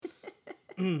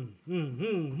Now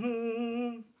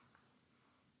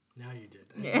you did.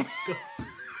 Yeah.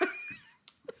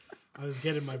 I was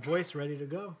getting my voice ready to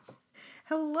go.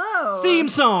 Hello. Theme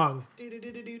song. I'm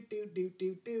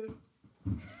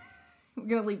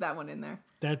going to leave that one in there.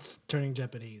 That's turning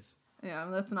Japanese. Yeah,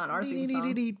 that's not our theme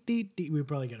song. We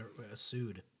probably get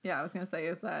sued. Yeah, I was going to say,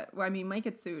 is that... Well, I mean, might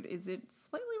get sued. Is it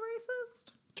slightly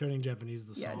racist? Turning Japanese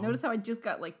the song. Yeah, notice how I just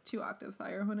got like 2 octaves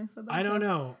higher when I said that? I don't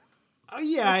know. Oh,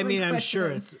 yeah, I mean, I'm sure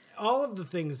it's... All of the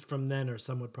things from then are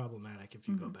somewhat problematic if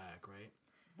you go back, right?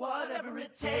 Whatever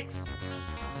it takes,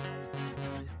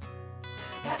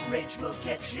 that rage will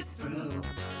get you through.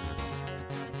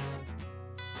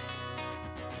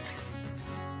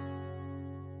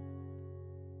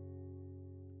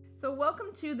 So welcome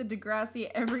to the Degrassi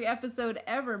Every Episode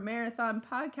Ever Marathon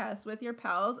Podcast with your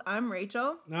pals. I'm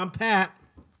Rachel. I'm Pat.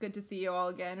 It's good to see you all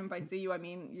again. And by see you, I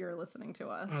mean you're listening to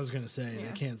us. I was going to say,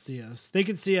 they can't see us. They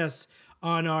can see us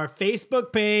on our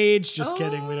Facebook page. Just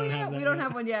kidding. We don't have that We don't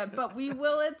have one yet, but we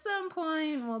will at some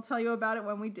point. We'll tell you about it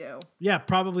when we do. Yeah,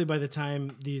 probably by the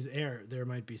time these air, there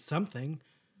might be something,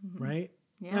 right?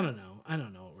 Yes. I don't know. I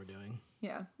don't know what we're doing.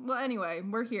 Yeah. Well, anyway,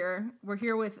 we're here. We're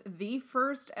here with the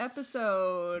first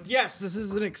episode. Yes, this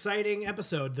is an exciting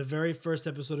episode. The very first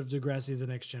episode of Degrassi: The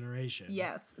Next Generation.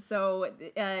 Yes. So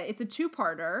it's a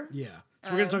 2-parter. Yeah. So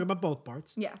we're going to talk about both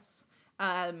parts. Yes.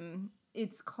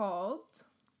 It's called...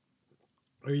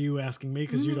 Are you asking me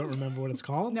because you don't remember what it's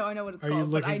called? No, I know what it's Are called.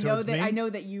 you looking towards me? I know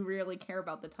that you really care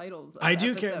about the titles. Of I the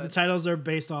do episodes. care. The titles are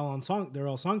based all on song. They're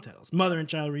all song titles. Mother and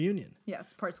Child Reunion.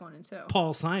 Yes, parts 1 and 2.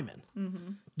 Paul Simon.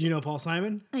 Mm-hmm. Do you know Paul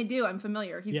Simon? I do. I'm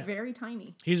familiar. He's Yeah. very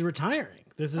tiny. He's retiring.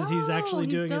 He's actually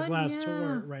he's doing his done, last yeah.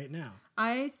 tour right now.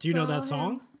 Do you know that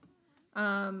song?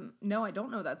 No, I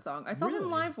don't know that song. I saw Really? him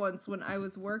live once when I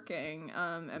was working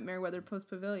at Meriwether Post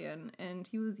Pavilion, and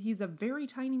he's a very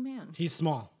tiny man. He's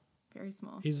small. Very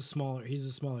small. He's a smaller.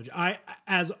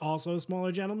 As also a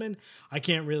smaller gentleman. I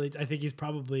can't really. I think he's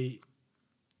probably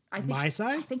my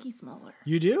size. I think he's smaller.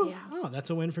 You do? Yeah. Oh,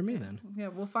 that's a win for me then. Yeah,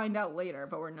 we'll find out later,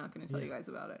 but we're not going to tell you guys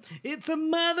about it. It's a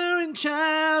mother and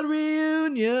child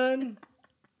reunion.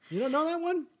 You don't know that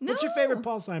one? No. What's your favorite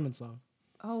Paul Simon song?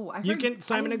 Oh, I heard... You can.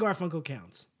 Simon and Garfunkel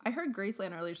counts. I heard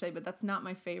Graceland earlier today, but that's not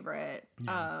my favorite.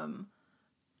 Yeah.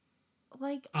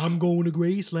 Like... I'm going to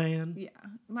Graceland. Yeah.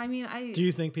 I mean, Do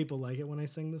you think people like it when I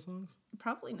sing the songs?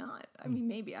 Probably not. I mean,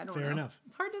 maybe. I don't know. Fair enough.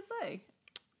 It's hard to say.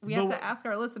 We have to ask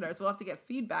our listeners. We'll have to get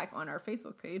feedback on our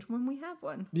Facebook page when we have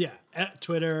one. Yeah. At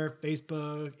Twitter,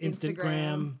 Facebook,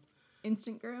 Instagram.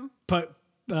 Instagram?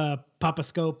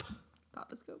 Paposcope.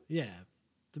 Paposcope? Yeah.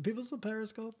 Do people still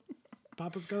Periscope?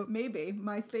 Paposcope? Maybe.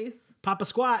 MySpace? Papa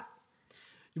Squat.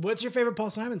 What's your favorite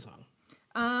Paul Simon song?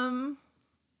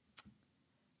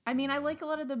 I mean, I like a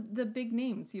lot of the big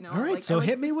names, you know. All right, like, so I like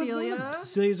hit me Cecilia. with one.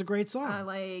 Cecilia's a great song. I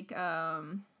like, oh,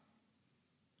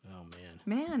 man.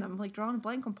 Man, I'm like drawing a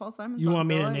blank on Paul Simon songs. You want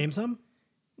me I to like. name some?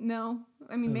 No.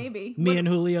 I mean, maybe. Me and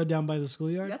Julio Down by the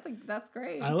Schoolyard? That's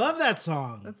great. I love that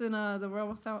song. That's in the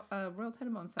Royal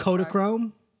Tenenbaums soundtrack.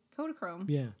 Kodachrome? Kodachrome.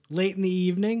 Yeah. Late in the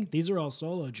Evening? These are all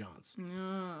solo jaunts.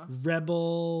 Yeah.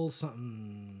 Rebel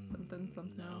something.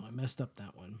 Something No, else. I messed up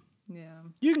that one. Yeah.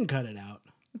 You can cut it out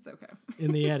It's okay.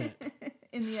 in the edit.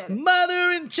 In the edit.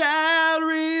 Mother and Child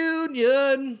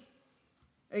Reunion.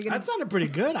 Are you gonna... That sounded pretty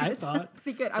good, I thought.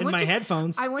 Pretty good. In my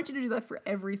headphones. I want you to do that for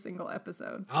every single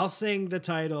episode. I'll sing the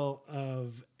title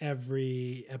of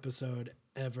every episode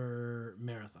ever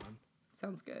marathon.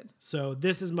 Sounds good. So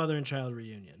this is Mother and Child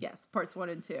Reunion. Yes, parts 1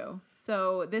 and 2.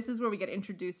 So this is where we get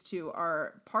introduced to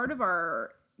part of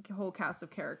our whole cast of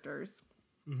characters.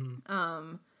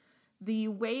 Mm-hmm. The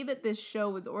way that this show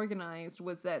was organized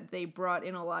was that they brought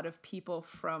in a lot of people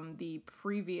from the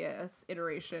previous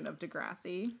iteration of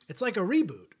Degrassi. It's like a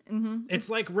reboot. Mm-hmm. It's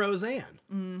like Roseanne.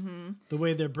 Mm-hmm. The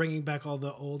way they're bringing back all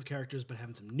the old characters but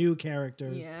having some new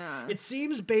characters. Yeah. It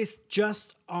seems based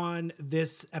just on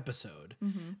this episode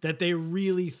that they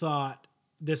really thought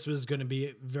this was going to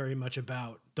be very much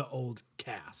about the old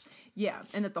cast. Yeah,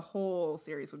 and that the whole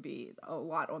series would be a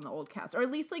lot on the old cast. Or at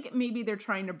least, like, maybe they're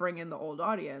trying to bring in the old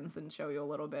audience and show you a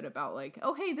little bit about, like,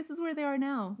 oh, hey, this is where they are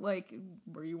now. Like,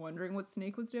 were you wondering what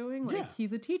Snake was doing? Like, Yeah.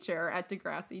 He's a teacher at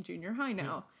Degrassi Junior High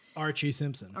now. Yeah. Archie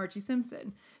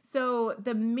Simpson. So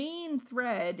the main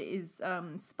thread is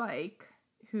Spike,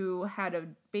 who had a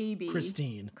baby.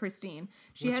 Christine.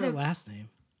 She What's had her a last name?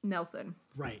 Nelson.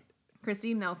 Right.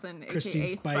 Christine Nelson, Christine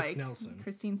aka Spike Nelson.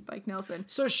 Christine Spike Nelson.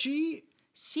 So she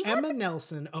had Emma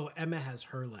Nelson. Oh, Emma has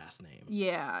her last name.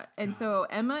 Yeah. And so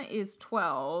Emma is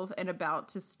 12 and about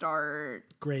to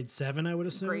start Grade 7, I would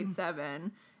assume. grade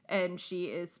 7. and she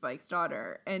is Spike's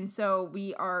daughter. And so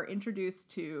we are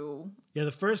introduced to... Yeah,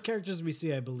 the first characters we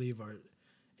see, I believe, are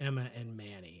Emma and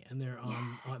Manny, and they're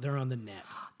on the net.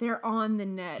 They're on the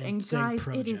net. And guys,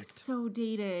 project. it is so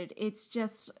dated. It's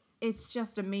just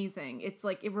amazing. It's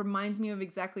like, it reminds me of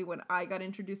exactly when I got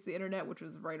introduced to the internet, which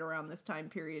was right around this time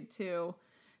period too.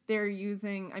 They're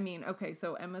using,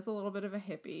 so Emma's a little bit of a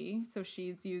hippie, so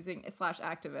she's using /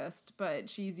 activist, but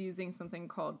she's using something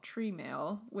called tree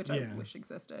mail, which I wish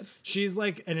existed. She's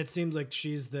like, and it seems like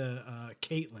she's the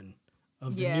Caitlyn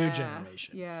of the new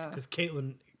generation. Yeah. Because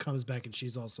Caitlyn comes back and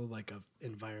she's also like an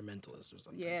environmentalist or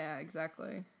something. Yeah,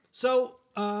 exactly. So,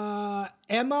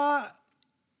 Emma,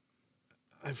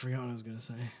 I forgot what I was going to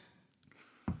say.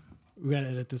 We got to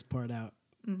edit this part out.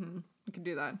 Mm-hmm. We can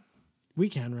do that. We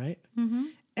can, right? Mm-hmm.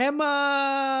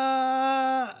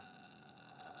 Emma...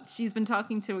 She's been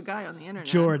talking to a guy on the internet.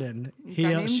 Jordan.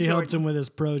 She helped him with his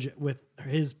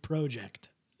project.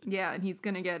 Yeah, and he's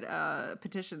going to get a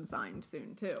petition signed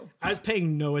soon, too. I was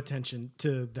paying no attention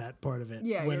to that part of it.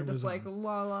 Yeah, when you're it was just like, on.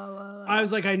 la, la, la, la. I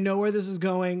was like, I know where this is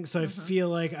going, so I feel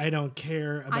like I don't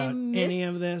care about any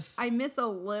of this. I miss a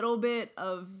little bit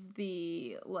of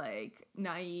the, like,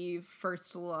 naive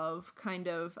first love kind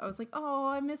of. I was like, oh,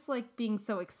 I miss, like, being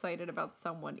so excited about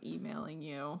someone emailing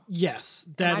you. Yes,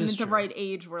 I'm at the right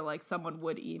age where, like, someone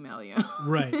would email you.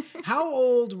 Right. How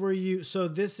old were you? So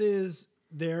this is...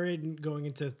 They're going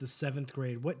into the 7th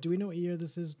grade. What do we know what year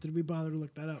this is? Did we bother to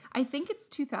look that up? I think it's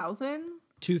 2000.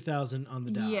 2000 on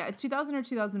the dot. Yeah, it's 2000 or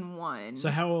 2001. So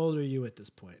how old are you at this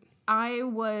point? I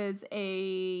was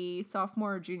a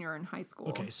sophomore or junior in high school.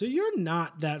 Okay, so you're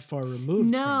not that far removed.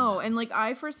 No, from that. and like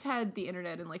I first had the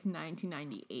internet in like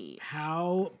 1998.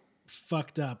 How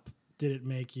fucked up did it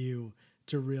make you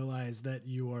to realize that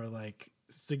you are like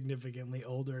significantly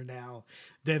older now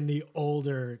than the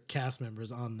older cast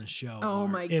members on the show? Oh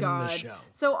my in god. The show.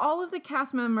 So all of the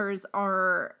cast members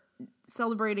are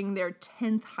celebrating their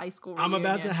 10th high school reunion. I'm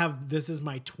about to have, this is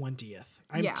my 20th.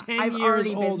 I'm 10 I've years already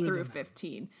been older through than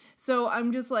 15. So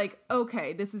I'm just like,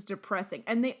 okay, this is depressing.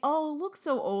 And they all look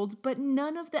so old, but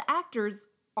none of the actors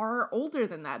are older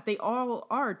than that. They all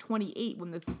are 28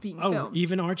 when this is being filmed.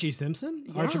 Even Archie Simpson?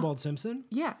 Yeah. Archibald Simpson?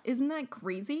 Yeah, isn't that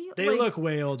crazy? They look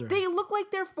way older. They look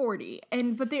like they're 40,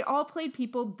 but they all played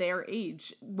people their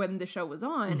age when the show was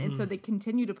on, and so they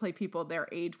continue to play people their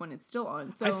age when it's still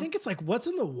on. So I think it's like, what's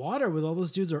in the water with all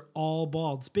those dudes are all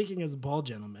bald. Speaking as bald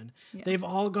gentlemen, they've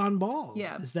all gone bald.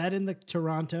 Yeah. Is that in the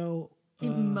Toronto? It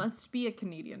must be a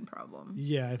Canadian problem.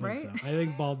 Yeah, I think right? so. I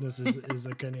think baldness is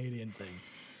a Canadian thing.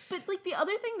 But like the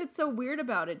other thing that's so weird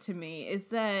about it to me is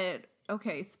that,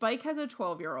 okay, Spike has a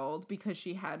 12-year-old because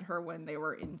she had her when they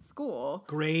were in school.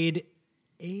 Grade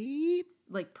 8?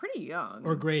 Like pretty young.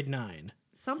 Or grade 9?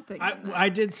 Something. I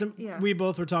did some, Yeah. we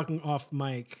both were talking off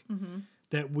mic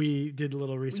that we did a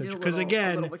little research. Because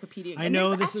again, I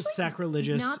know this is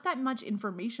sacrilegious. Not that much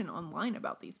information online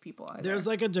about these people either. There's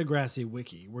like a Degrassi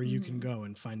wiki where you can go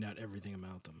and find out everything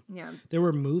about them. Yeah. There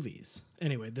were movies.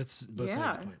 Anyway, that's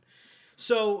besides the point.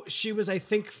 So she was, I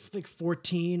think, like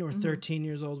 14 or 13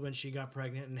 years old when she got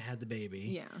pregnant and had the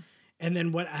baby. Yeah. And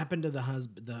then what happened to the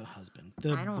husband,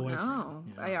 the I don't boyfriend? know.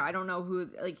 Yeah. I don't know who,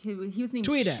 like, he was named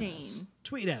Tweet Shane. at us.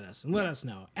 Tweet at us and let us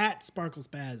know. At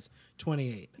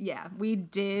SparkleSpaz28. Yeah, we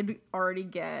did already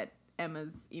get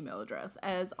Emma's email address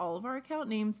as all of our account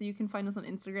names, so you can find us on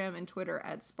Instagram and Twitter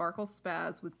at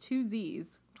SparkleSpaz with 2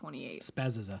 Z's 28.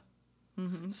 Spaziza.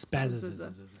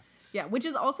 Spaziza. Yeah, which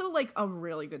is also like a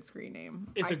really good screen name.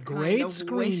 It's a great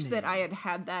screen wish name. that I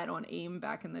had that on AIM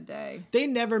back in the day. They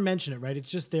never mention it, right? It's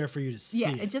just there for you to see.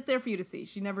 Yeah, it's just there for you to see.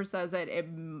 She never says it. It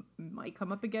might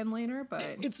come up again later,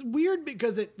 but it's weird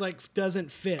because it like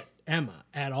doesn't fit Emma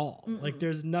at all. Like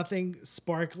there's nothing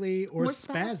sparkly or More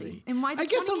spazzy. And why the I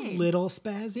guess a 28? little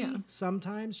spazzy Yeah.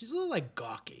 sometimes. She's a little like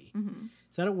gawky.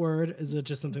 Is that a word? Is it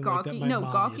just something like that gawky. my No,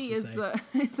 mom gawky used to is say?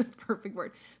 it's a perfect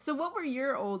word. So what were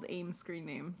your old AIM screen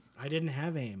names? I didn't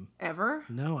have AIM. Ever?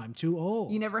 No, I'm too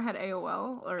old. You never had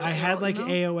AOL or I had like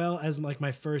email? AOL as like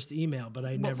my first email, but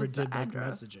I never was the did like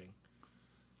address? messaging.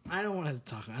 I don't want to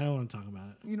talk about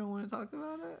it. You don't want to talk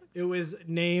about it? It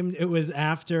was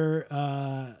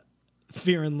after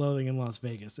Fear and Loathing in Las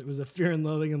Vegas. It was a Fear and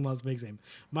Loathing in Las Vegas name.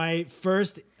 My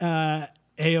first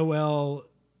AOL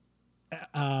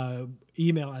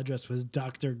email address was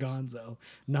Dr. Gonzo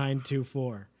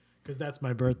 924 because that's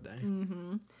my birthday.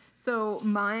 So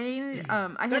mine,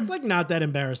 That's like not that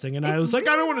embarrassing, and I It's was like,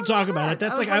 I don't really want to talk not about bad. it.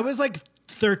 That's I was like I was like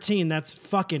 13. That's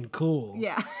fucking cool.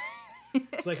 Yeah.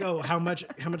 It's like, oh, how much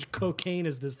cocaine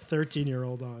is this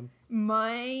 13-year-old on?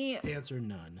 My Answer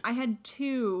none. I had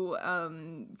two,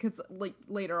 because like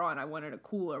later on I wanted a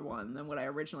cooler one than what I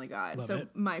originally got. Love so it.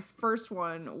 my first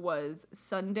one was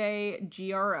Sunday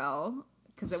GRL,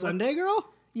 because it was Sunday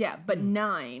Girl? yeah, but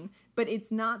 9. But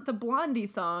it's not the Blondie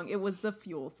song; it was the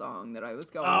Fuel song that I was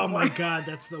going. Oh for. my God,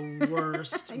 that's the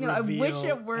worst. I know. I wish reveal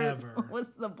it were ever. was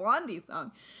the Blondie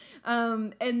song.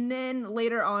 And then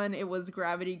later on, it was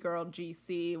Gravity Girl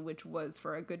GC, which was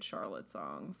for a Good Charlotte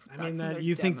song. I mean, that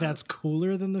you think that's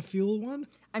cooler than the Fuel one?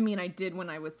 I mean, I did when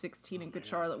I was 16, and Good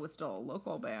Charlotte was still a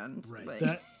local band. Right.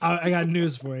 But I got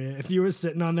news for you. If you were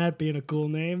sitting on that being a cool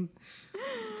name,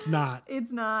 it's not.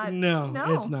 it's not. No,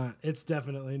 it's not. It's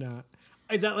definitely not.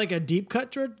 Is that like a deep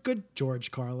cut,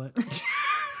 George Carlin?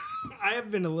 I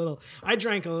have been I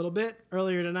drank a little bit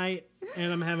earlier tonight,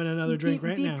 and I'm having another drink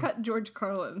right now. Deep cut George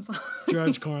Carlin song.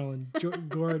 George Carlin.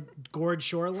 Gord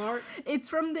Shorlart? It's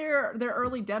from their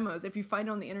early demos. If you find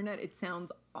it on the internet, it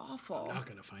sounds awful. I'm not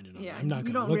going to find it on Yeah, I'm not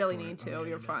you gonna don't look really for need it to. on the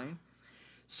You're internet. fine.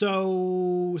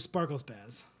 So, Sparkle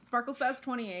Spaz. Sparkle Spaz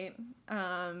 28.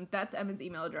 That's Emma's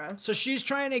email address. So she's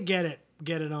trying to get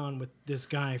it on with this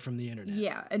guy from the internet.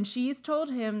 Yeah, and she's told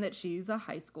him that she's a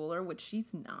high schooler, which she's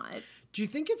not. Do you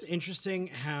think it's interesting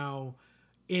how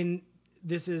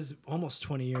this is almost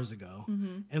 20 years ago,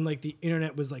 and like the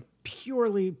internet was like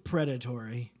purely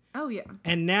predatory, Oh yeah,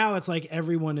 and now it's like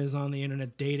everyone is on the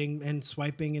internet dating and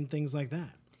swiping and things like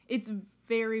that. it's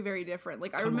very very different.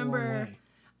 Like I come a long remember, way.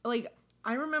 like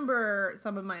I remember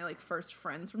some of my like first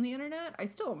friends from the internet. I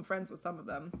still am friends with some of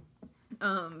them.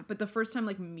 But the first time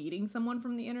like meeting someone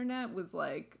from the internet was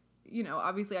like, you know,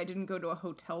 obviously I didn't go to a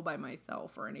hotel by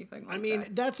myself or anything like I mean,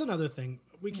 that. that's another thing.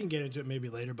 We can get into it maybe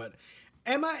later, but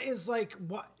Emma is like,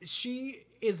 what? She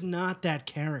is not that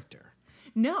character.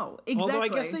 No, exactly. Although I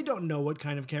guess they don't know what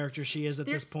kind of character she is at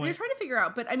this They're point. trying to figure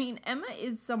out, but I mean, Emma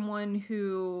is someone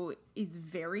who is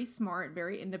very smart,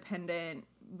 very independent,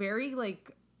 very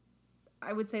like,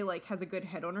 I would say like has a good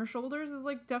head on her shoulders is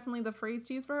like definitely the phrase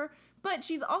to use for her. But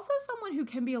she's also someone who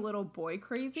can be a little boy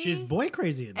crazy. She's boy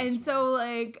crazy in this and one. so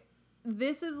like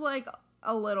this is like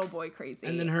a little boy crazy.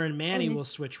 And then her and Manny And will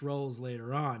it's switch roles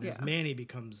later on as Yeah. Manny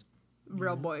becomes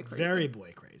real boy crazy. very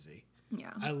boy crazy.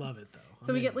 Yeah. I love it though.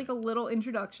 So we get like a little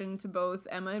introduction to both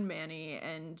Emma and Manny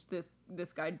and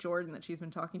this guy Jordan that she's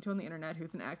been talking to on the internet,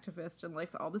 who's an activist and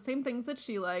likes all the same things that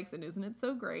she likes, and isn't it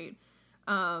so great?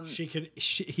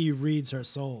 He reads her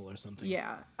soul or something.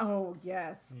 Yeah. Oh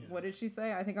yes. Yeah. What did she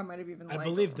say? I think I might have even. I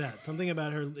believe that something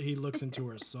about her. He looks into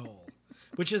her soul,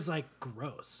 which is like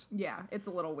gross. Yeah, it's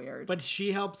a little weird. But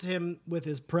she helped him with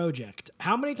his project.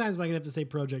 How many times am I gonna have to say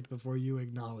project before you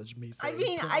acknowledge me saying I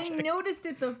mean, project? I noticed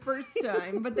it the first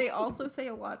time, but they also say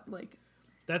a lot like.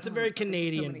 That's a very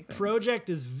Canadian. many things. Project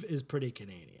is pretty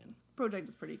Canadian. Project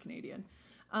is pretty Canadian.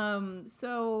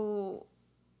 So.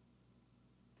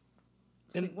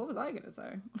 And- what was I gonna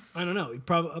say? I don't know.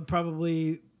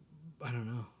 Probably. I don't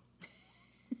know.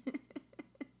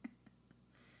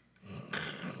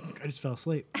 I just fell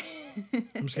asleep.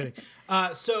 I'm just kidding.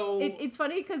 So It's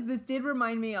funny because this did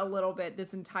remind me a little bit.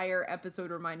 This entire episode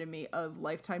reminded me of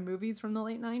Lifetime movies from the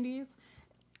late 90s.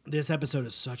 this episode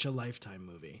is such a Lifetime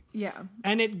movie. Yeah.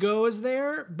 And it goes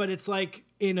there, but it's like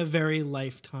in a very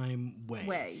Lifetime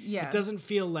way. Yeah. It doesn't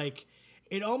feel like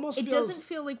it almost It feels doesn't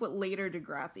feel like what later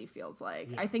Degrassi feels like.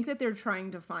 I think that they're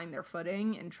trying to find their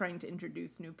footing and trying to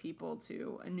introduce new people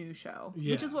to a new show, which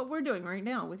Yeah. is what we're doing right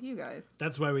now with you guys.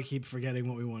 That's why we keep forgetting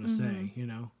what we want to say, you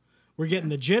know. We're getting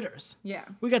the jitters. Yeah.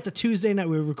 We got the Tuesday night.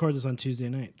 We record this on Tuesday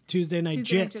night. Tuesday night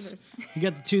Tuesday night jits. jitters. You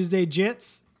got the Tuesday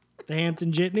jits, the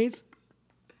Hampton Jitneys.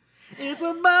 It's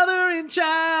a mother and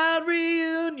child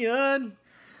reunion.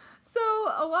 So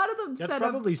a lot of them That's set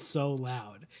up. probably so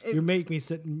loud. You make me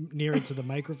sit nearer to the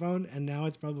microphone, and now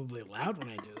it's probably loud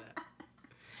when I do that.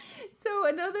 So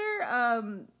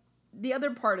another, the other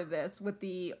part of this with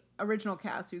the original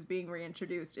cast who's being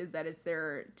reintroduced is that it's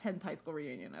their 10th high school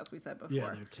reunion, as we said before.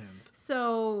 Yeah, they're 10.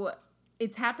 So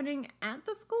it's happening at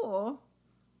the school.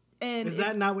 And Is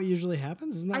that not what usually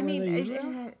happens? Isn't that I where mean, they usually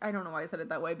are? I don't know why I said it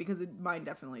that way because mine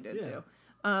definitely did Yeah. too.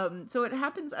 So it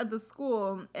happens at the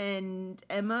school, and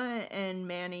Emma and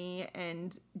Manny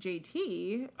and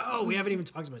JT. Oh, we haven't even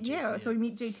talked about JT Yeah, yet. so we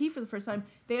meet JT for the first time.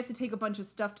 They have to take a bunch of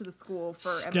stuff to the school for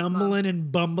Emma's mom. Stumbling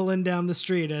and bumbling down the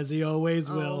street as he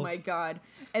always will. Oh my god!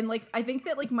 And like, I think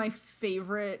that like my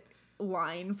favorite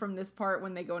line from this part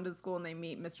when they go into the school and they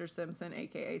meet Mr. Simpson,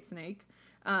 aka Snake.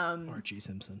 Archie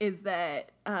Simpson. Is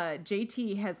that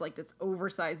JT has like this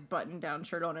oversized button-down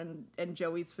shirt on and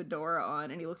Joey's fedora on,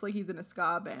 and he looks like he's in a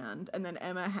ska band. And then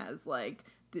Emma has like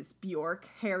this Bjork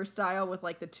hairstyle with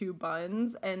like the 2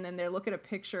 buns, and then they look at a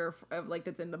picture of like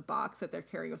that's in the box that they're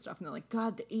carrying with stuff, and they're like,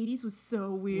 God, the 80s was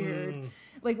so weird.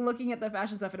 Like looking at the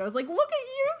fashion stuff, and I was like, look at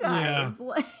you guys. Yeah.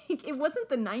 Like it wasn't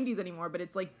the 90s anymore, but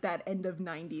it's like that end of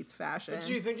 90s fashion. But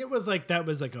do you think it was like that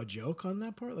was like a joke on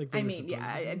that part? Like I mean,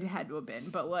 yeah, it had to have been,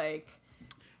 but like.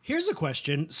 Here's a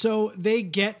question. So they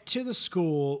get to the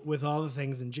school with all the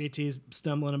things, and JT's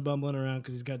stumbling and bumbling around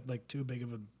because he's got like too big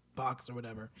of a box or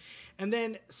whatever. And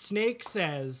then Snake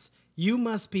says, "You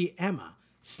must be Emma."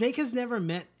 Snake has never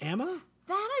met Emma?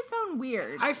 That I found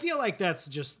weird. I feel like that's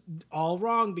just all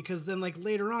wrong because then like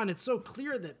later on it's so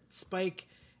clear that Spike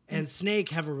and Snake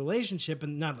have a relationship,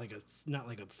 and not like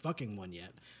a fucking one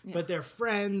yet, but they're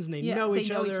friends and they know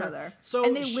each other. So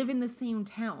and they live in the same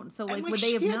town. So like, would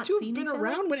they have not seen been each other?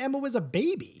 around when Emma was a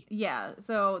baby? Yeah.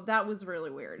 So that was really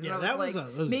weird. Yeah, and that I was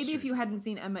was like, maybe if you hadn't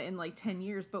seen Emma in like 10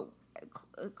 years, but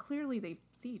clearly they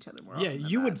see each other more. Yeah, often than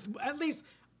you that. would at least.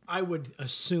 I would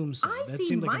assume so. I That see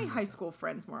seemed like my a high school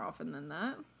friends more often than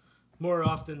that. More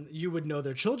often, you would know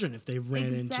their children if they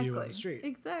ran into you on the street.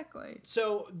 Exactly.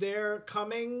 So they're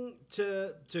coming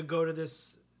to go to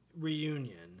this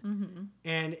reunion,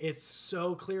 and it's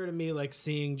so clear to me, like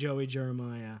seeing Joey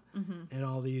Jeremiah and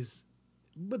all these,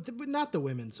 but not the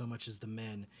women so much as the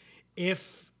men.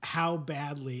 If I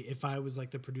was like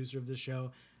the producer of the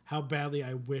show, how badly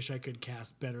I wish I could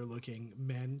cast better looking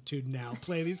men to now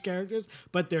play these characters,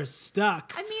 but they're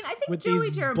stuck. I mean, I think with Joey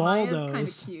these Jeremiah is baldos. kind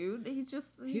of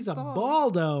cute. He's a bald.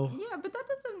 baldo. Yeah, but that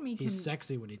doesn't make He's him.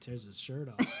 sexy when he tears his shirt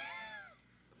off.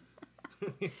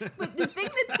 But the thing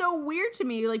that's so weird to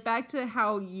me, like back to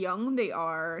how young they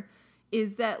are,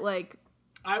 is that like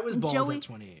I was bald at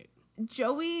 28.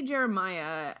 Joey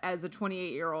Jeremiah, as a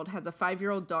 28-year-old, has a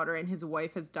 5-year-old daughter, and his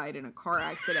wife has died in a car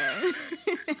accident.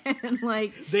 And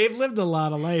like They've lived a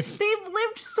lot of life they've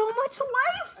lived so much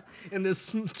life. in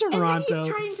this Toronto. And then he's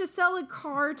trying to sell a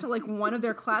car to like one of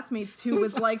their classmates who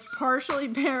was like partially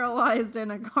paralyzed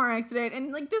in a car accident.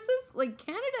 And like this is like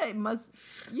Canada.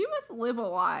 You must live a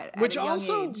lot. Which at a young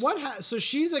also age. so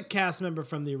she's a cast member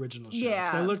from the original show.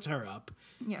 Yeah. So I looked her up.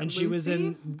 Yeah, and she was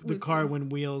in the Lucy. car when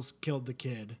Wheels killed the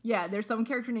kid. Yeah, there's some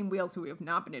character named Wheels who we have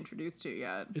not been introduced to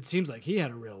yet. It seems like he had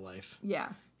a real life. Yeah.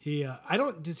 I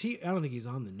don't think he's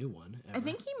on the new one. Ever. I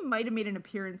think he might have made an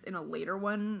appearance in a later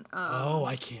one.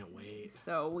 I can't wait.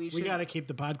 So we got to keep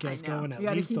the podcast going. We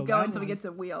got to keep going until we get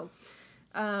to Wheels.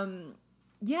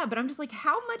 Yeah, but I'm just like,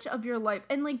 how much of your life,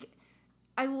 and like,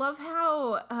 I love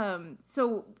how,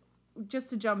 so just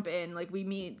to jump in, like we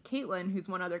meet Caitlin, who's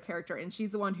one other character, and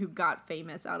she's the one who got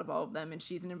famous out of all of them, and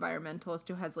she's an environmentalist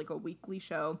who has like a weekly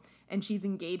show, and she's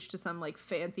engaged to some like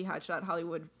fancy hotshot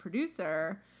Hollywood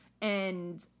producer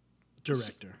and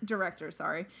director,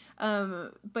 sorry.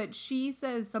 But she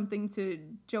says something to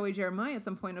Joey Jeremiah at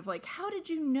some point of like, how did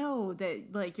you know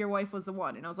that like your wife was the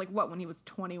one? And I was like, what, when he was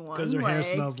 21? Because her hair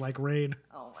smells like rain.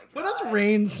 Oh my God. What does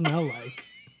rain smell like?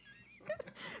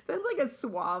 Sounds like a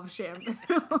Suave shampoo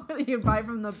that you buy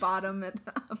from the bottom of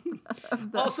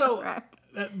the Also, rack.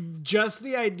 Just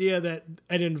the idea that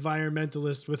an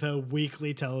environmentalist with a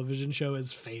weekly television show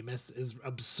is famous is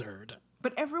absurd.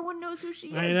 But everyone knows who she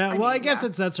is. I know. I guess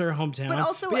that's her hometown. But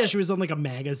also, yeah, she was on like a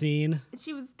magazine.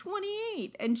 She was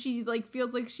 28, and she like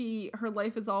feels like her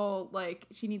life is all like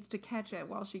she needs to catch it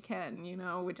while she can,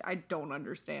 which I don't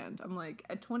understand. I'm like,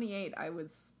 at 28, I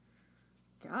was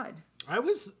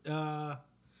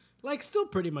like still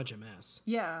pretty much a mess.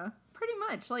 Yeah, pretty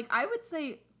much. Like I would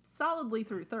say solidly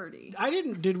through 30.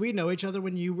 Did we know each other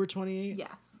when you were 28?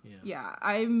 Yes. Yeah.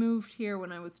 I moved here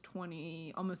when I was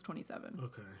 20, almost 27.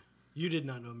 Okay. You did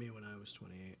not know me when I was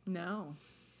 28. No.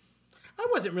 I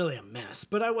wasn't really a mess,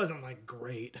 but I wasn't like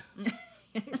great.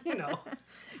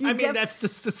 That's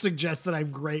just to suggest that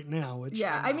I'm great now. Which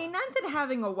I mean, not that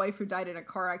having a wife who died in a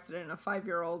car accident and a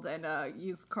 5-year-old and a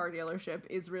used car dealership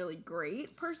is really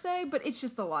great per se, but it's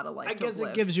just a lot of life. I guess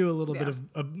it gives you a little bit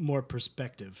of more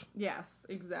perspective. Yes,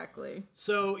 exactly.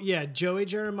 So yeah, Joey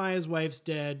Jeremiah's wife's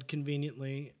dead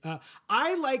conveniently.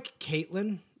 I like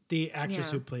Caitlin, the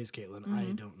actress who plays Caitlin. Mm-hmm. I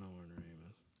don't know what her name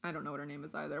is. I don't know what her name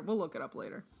is either. We'll look it up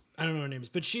later. I don't know her name is,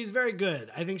 but she's very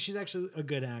good. I think she's actually a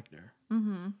good actor.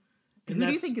 Mm-hmm. Who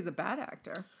do you think is a bad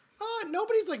actor?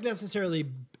 Nobody's like necessarily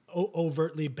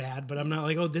overtly bad, but I'm not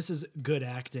like, oh, this is good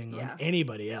acting on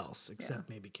anybody else except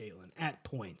maybe Caitlin at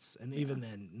points, and even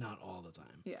then, not all the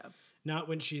time. Yeah. Not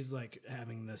when she's like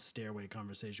having this stairway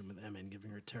conversation with Emma and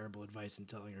giving her terrible advice and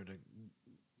telling her to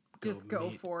just go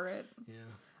for it. Yeah.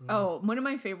 Oh, one of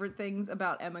my favorite things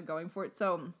about Emma going for it.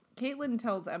 So Caitlin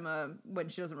tells Emma when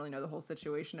she doesn't really know the whole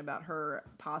situation about her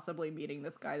possibly meeting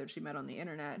this guy that she met on the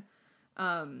internet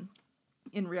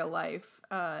in real life.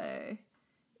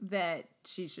 that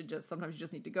sometimes you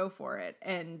just need to go for it.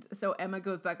 And so Emma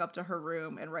goes back up to her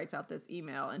room and writes out this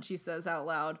email, and she says out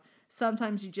loud,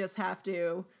 sometimes you just have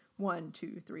to 1,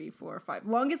 2, 3, 4, 5,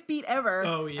 longest beat ever.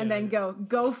 Oh, yeah, and then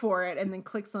go for it, and then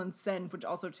clicks on send, which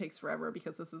also takes forever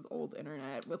because this is old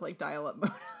internet with like dial-up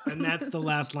mode. And that's the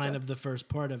last line of the first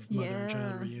part of Mother and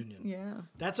Child Reunion. Yeah.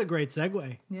 That's a great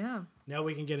segue. Yeah. Now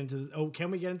we can get into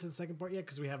can we get into the second part yet?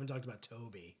 Because we haven't talked about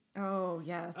Toby. Oh,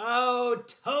 yes. Oh,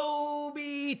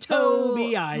 Toby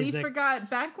Isaacs. We forgot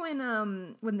back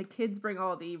when the kids bring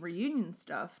all the reunion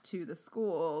stuff to the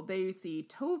school, they see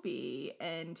Toby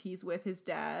and he's with his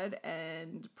dad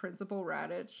and Principal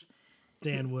Radich.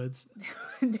 Dan Woods.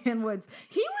 Dan Woods.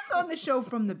 He was on the show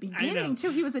from the beginning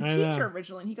too. He was a teacher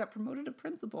originally and he got promoted to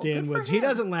principal. Dan Woods. He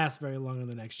doesn't last very long in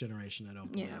the Next Generation, I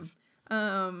don't believe.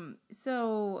 Yeah.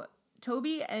 So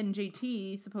Toby and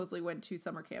JT supposedly went to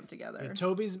summer camp together. Yeah,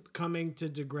 Toby's coming to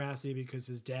Degrassi because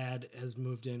his dad has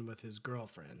moved in with his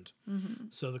girlfriend. Mm-hmm.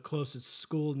 So the closest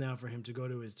school now for him to go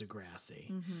to is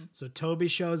Degrassi. Mm-hmm. So Toby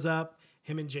shows up.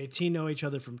 Him and JT know each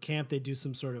other from camp. They do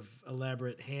some sort of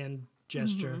elaborate hand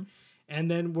gesture. Mm-hmm.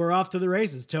 And then we're off to the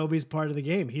races. Toby's part of the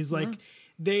game. He's like,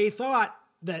 they thought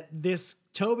that this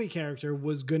Toby character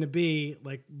was going to be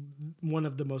like one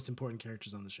of the most important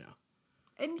characters on the show.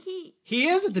 And he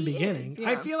is at the beginning.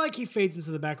 I feel like he fades into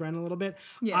the background a little bit.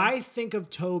 Yeah. I think of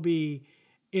Toby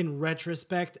in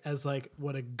retrospect as like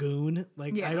what a goon.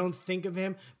 Like I don't think of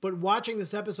him, but watching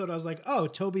this episode, I was like, oh,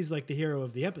 Toby's like the hero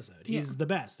of the episode. He's the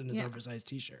best in his oversized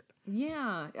t-shirt.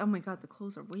 Yeah. Oh my God, the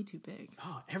clothes are way too big.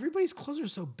 Oh, everybody's clothes are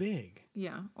so big.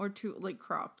 Yeah, or too like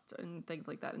cropped and things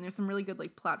like that. And there's some really good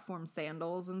like platform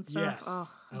sandals and stuff. Yes,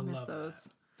 oh, I miss those.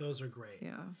 That. Those are great.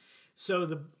 Yeah.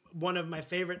 So one of my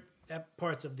favorite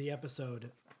parts of the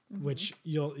episode, which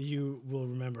you will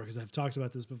remember because I've talked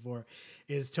about this before,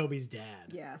 is Toby's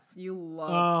dad. Yes, you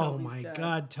love Toby's dad. Oh my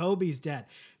God, Toby's dad.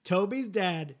 Toby's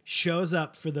dad shows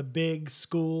up for the big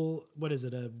school, what is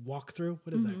it, a walkthrough?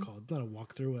 What is that called? Not a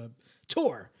walkthrough, a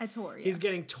tour. A tour, yeah. He's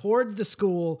getting toured the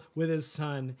school with his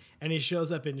son, and he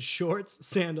shows up in shorts,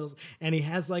 sandals, and he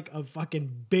has like a fucking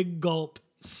big gulp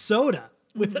soda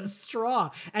with a straw,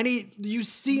 and you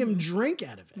see him drink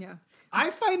out of it. Yeah. I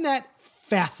find that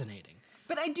fascinating.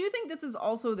 But I do think this is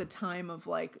also the time of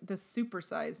like the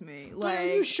supersize me. Like, but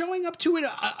are you showing up to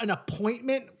an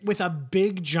appointment with a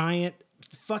big giant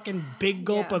fucking big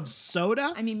gulp of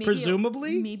soda? I mean,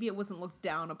 maybe it wasn't looked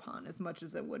down upon as much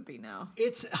as it would be now.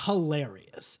 It's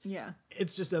hilarious. Yeah.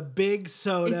 It's just a big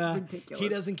soda. It's ridiculous. He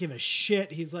doesn't give a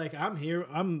shit. He's like, I'm here.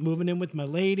 I'm moving in with my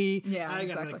lady. Yeah, I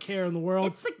got no care in the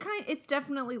world. It's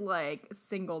definitely like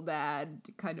single dad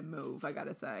kind of move, I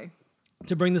gotta say.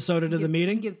 To bring the soda to the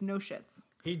meeting? He gives no shits.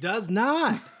 He does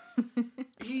not.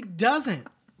 He doesn't.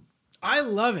 I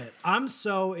love it. I'm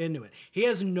so into it. He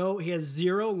has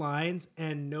 0 lines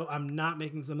and I'm not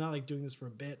like doing this for a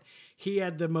bit. He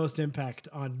had the most impact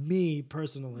on me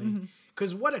personally.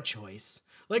 Because what a choice.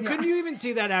 Like, couldn't you even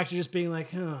see that actor just being like,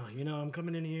 oh, I'm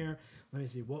coming in here. Let me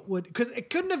see. Because it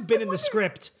couldn't have been in the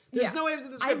script. There's no way it was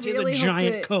in the script. He has a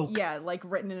giant Coke. Yeah, like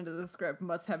written into the script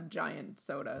must have giant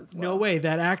soda as well. No way.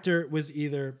 That actor was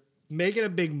either making a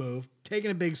big move,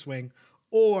 taking a big swing,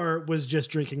 or was just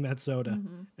drinking that soda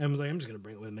and was like, I'm just going to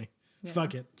bring it with me. Yeah.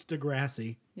 Fuck it. It's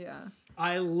Degrassi. Yeah.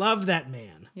 I love that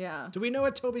man. Yeah. Do we know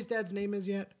what Toby's dad's name is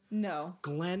yet? No.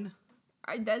 Glenn?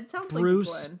 That sounds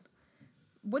Bruce. like Glenn.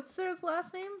 What's their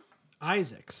last name?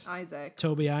 Isaacs.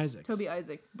 Toby Isaacs. Toby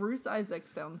Isaacs. Bruce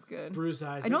Isaacs sounds good. Bruce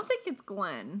Isaacs. I don't think it's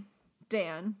Glenn.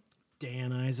 Dan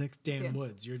Isaacs. Dan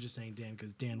Woods. You're just saying Dan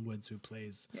because Dan Woods, who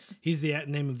plays... Yeah. He's the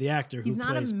name of the actor who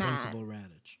plays Principal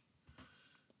Radich.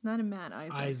 Not a Matt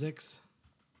Isaacs.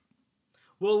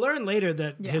 We'll learn later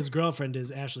that his girlfriend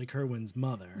is Ashley Kerwin's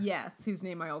mother. Yes, whose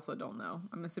name I also don't know.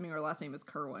 I'm assuming her last name is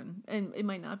Kerwin. And it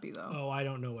might not be, though. Oh, I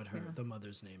don't know what the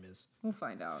mother's name is. We'll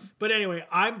find out. But anyway,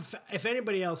 if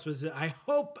anybody else was... I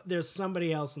hope there's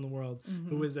somebody else in the world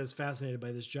who was as fascinated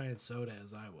by this giant soda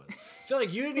as I was. I feel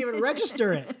like you didn't even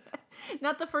register it.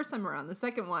 Not the first time around. The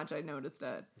second watch, I noticed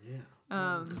it. Yeah,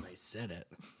 because I said it.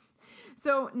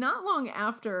 So not long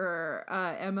after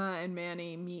Emma and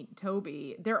Manny meet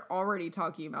Toby, they're already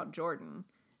talking about Jordan.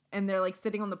 And they're like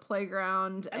sitting on the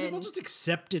playground. And they've all just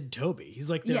accepted Toby. He's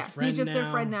like their friend now. He's just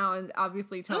their friend now and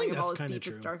obviously telling him all his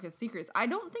deepest, darkest secrets. I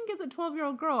don't think as a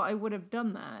 12-year-old girl I would have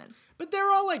done that. But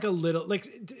they're all like a little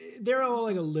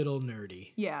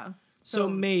nerdy. Yeah. So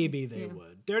maybe they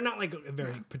would. They're not like a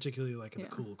very particularly like a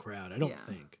cool crowd, I don't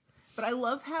think. But I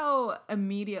love how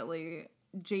immediately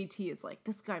JT is like,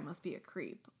 this guy must be a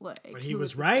creep. Like, but he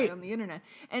was right on the internet.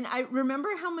 And I remember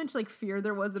how much like fear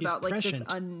there was about like this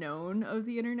unknown of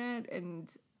the internet and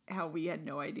how we had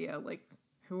no idea like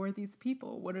who are these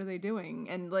people? What are they doing?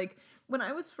 And like when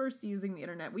I was first using the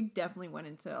internet, we definitely went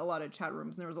into a lot of chat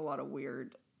rooms and there was a lot of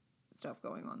weird stuff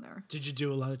going on there. Did you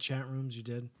do a lot of chat rooms? You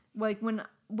did? Like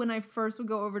when I first would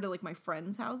go over to like my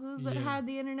friends' houses that had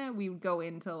the internet, we would go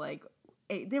into like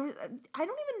I don't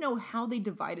even know how they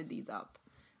divided these up.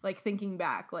 Like thinking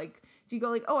back, like do you go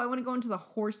like, oh, I want to go into the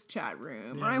horse chat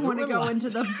room, or I want to go into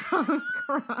the punk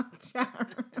rock chat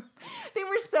room? There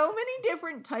were so many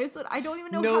different types that I don't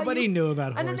even know. Nobody knew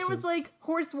about horses. And then there was like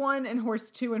horse 1 and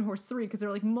horse 2 and horse 3 because there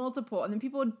were like multiple, and then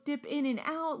people would dip in and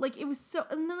out. Like it was so,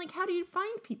 and then like how do you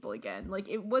find people again? Like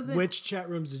it wasn't. Which chat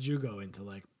rooms did you go into?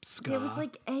 Like ska? It was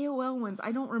like AOL ones.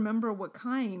 I don't remember what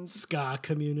kind. Ska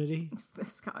community. It's the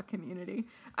ska community.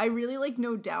 I really like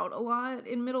No Doubt a lot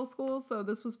in middle school, so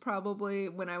this was probably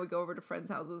when I would go over to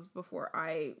friends' houses before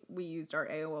we used our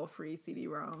AOL free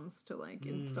CD-ROMs to like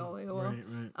install AOL.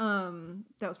 Right.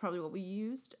 That was probably what we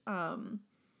used.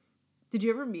 Did you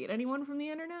ever meet anyone from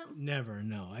the internet? Never,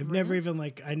 no. I've never even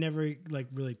I never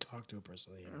really talked to a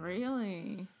person on the internet.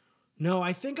 Really? No,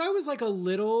 I think I was like a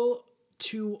little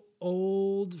too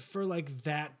old for like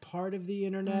that part of the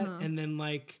internet, and then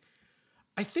like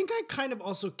I think I kind of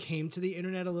also came to the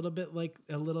internet a little bit late.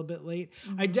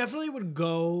 I definitely would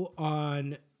go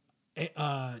on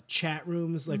chat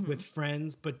rooms like with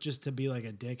friends, but just to be like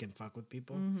a dick and fuck with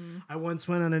people. I once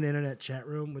went on an internet chat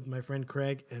room with my friend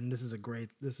Craig, and this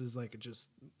is like just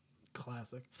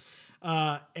classic.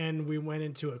 And we went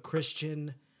into a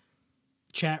Christian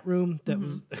chat room that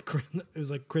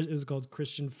it was called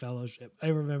Christian Fellowship. I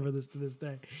remember this to this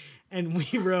day. And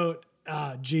we wrote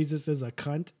Jesus is a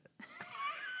cunt.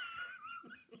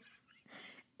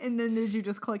 And then did you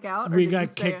just click out? We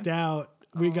got kicked out.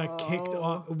 We got kicked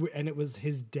off, and it was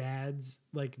his dad's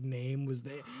like name was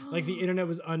the like the internet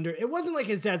was under. It wasn't like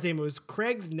his dad's name. It was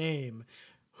Craig's name,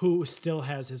 who still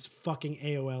has his fucking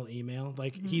AOL email.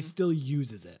 Like he still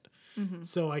uses it.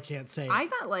 So I can't say. I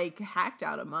got like hacked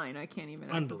out of mine. I can't even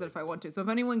access it if I want to. So if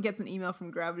anyone gets an email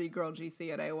from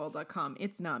gravitygirlgc@aol.com,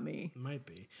 it's not me. It might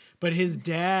be. But his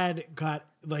dad got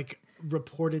like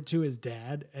reported to his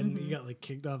dad, and he got like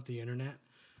kicked off the internet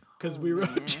because we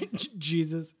wrote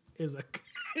Jesus is a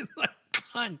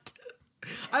cunt.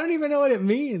 I don't even know what it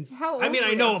means. How old I mean, were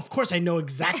I you? know, of course, I know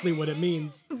exactly what it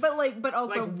means. but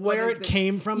also like where it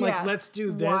came from. Yeah. Like, let's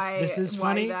do this. Why, this is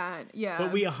funny. Why that? Yeah.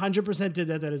 But we 100% did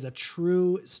that. That is a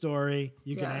true story.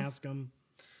 You can ask them.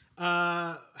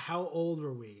 How old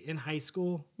were we? In high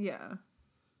school? Yeah.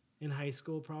 In high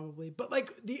school, probably. But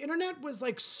like the internet was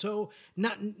like so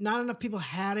not enough people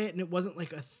had it, and it wasn't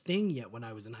like a thing yet when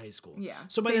I was in high school. Yeah.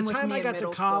 So by Same the with time me I in got to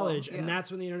middle college, school. and Yeah.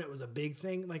 that's when the internet was a big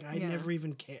thing. Like I never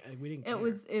even cared. We didn't care. It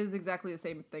was exactly the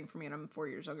same thing for me, and I'm 4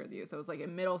 years younger than you. So it was like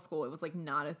in middle school, it was like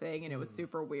not a thing, and it was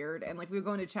super weird. And like we would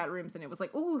go into chat rooms, and it was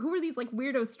like, oh, who are these like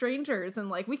weirdo strangers?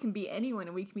 And like we can be anyone,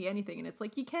 and we can be anything. And it's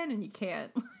like you can and you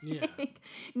can't. Yeah.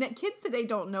 Kids today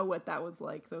don't know what that was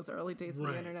like. Those early days of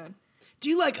the internet. Do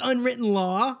you like unwritten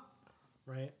law?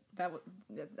 Right.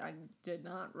 I did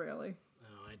not really.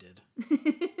 Oh, I did.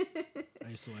 I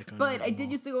used to like unwritten But I law.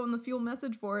 did used to go on the Fuel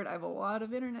message board. I have a lot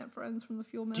of internet friends from the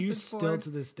Fuel message Do you board. still to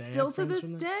this day? Still have to friends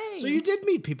this from there? day. So you did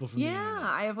meet people from the Yeah, internet.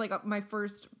 I have like my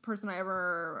first person I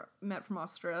ever met from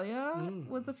Australia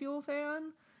was a Fuel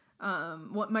fan.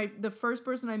 The first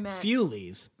person I met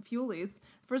Fuelies.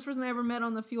 first person I ever met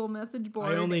on the Fuel message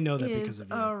board. I only know that is because of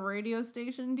you. a radio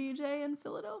station DJ in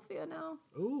Philadelphia now.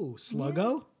 Ooh,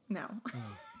 Sluggo? No,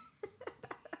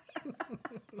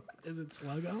 Is it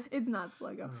Sluggo? it's not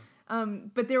Sluggo.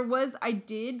 But there was I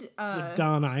did. Is it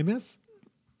Don Imus?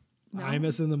 No.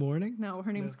 Imus in the morning? No,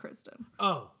 her name is Kristen.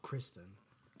 Oh, Kristen.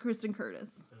 Kristen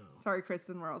Curtis. Oh. Sorry,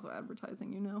 Kristen. We're also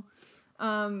advertising, you know.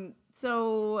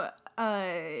 So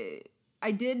I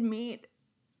did meet.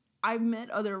 I've met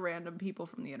other random people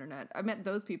from the internet. I met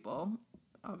those people,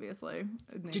 obviously.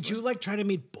 Did you like try to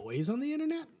meet boys on the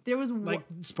internet? There was Like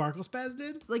Sparkle Spaz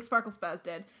did? like Sparkle Spaz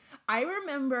did. I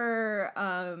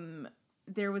remember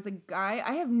there was a guy.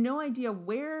 I have no idea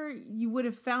where you would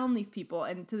have found these people,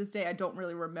 and to this day, I don't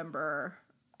really remember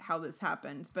how this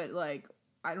happened. But like,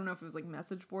 I don't know if it was like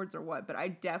message boards or what. But I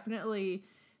definitely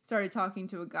started talking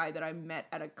to a guy that I met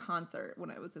at a concert when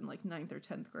I was in like 9th or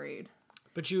 10th grade.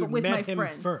 But you with met my him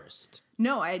friends. first.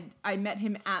 No, I met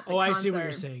him at the concert. Oh, I see what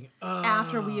you're saying.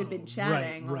 After we had been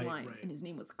chatting right, online, right. and his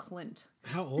name was Clint.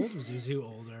 How old was he? Was he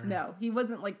older? No, he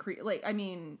wasn't like I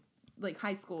mean, like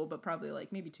high school, but probably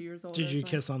like maybe 2 years older. Did you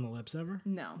kiss on the lips ever?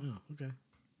 No. Oh, okay.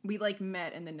 We like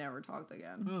met and then never talked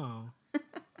again. Oh.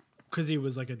 Because he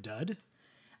was like a dud?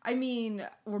 I mean,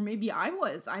 or maybe I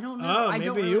was. I don't know. Oh, I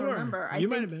don't maybe really you were. remember. You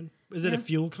might have been. Was it a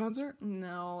Fuel concert?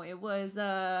 No, it was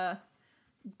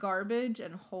Garbage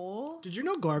and Hole. Did you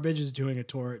know Garbage is doing a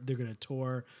tour? They're going to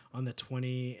tour on the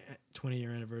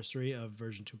 20-year anniversary of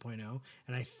version 2.0,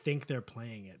 and I think they're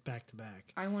playing it back to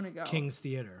back. I want to go. King's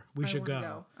Theater. We should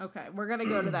go. Okay, we're going to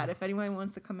go to that if anyone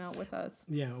wants to come out with us.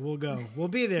 Yeah, we'll go. We'll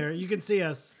be there. You can see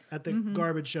us at the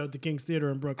Garbage show at the King's Theater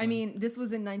in Brooklyn. I mean, this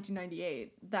was in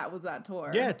 1998. That was that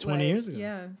tour. Yeah, 20 years ago.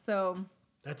 Yeah, so...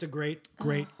 That's a great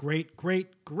album.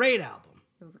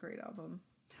 It was a great album.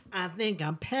 I think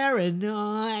I'm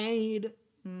paranoid.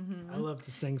 I love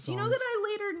to sing songs. Do you know that I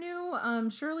later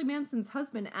knew Shirley Manson's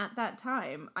husband at that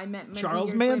time? I met many Charles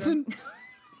years Manson? later.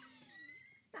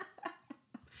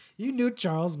 You knew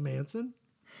Charles Manson?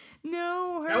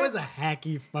 No, That was a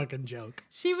hacky fucking joke.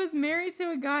 she was married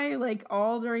to a guy like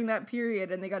all during that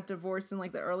period, and they got divorced in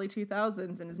like the early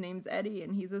 2000s, and his name's Eddie,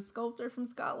 and he's a sculptor from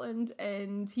Scotland,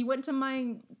 and he went to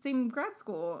my same grad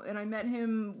school, and I met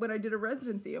him when I did a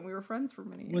residency, and we were friends for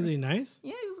many years. Was he nice?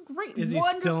 Yeah, he was great. Is he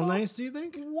still nice, do you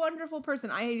think? Wonderful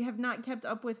person. I have not kept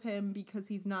up with him because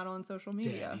he's not on social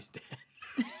media. Damn, he's dead.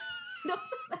 Don't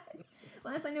say that.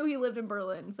 Last I knew, he lived in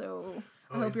Berlin, so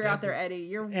I hope he's you're dead. out there, Eddie.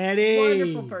 You're Eddie, a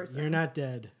wonderful person. You're not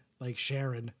dead. Like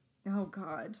Sharon. Oh,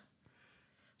 God.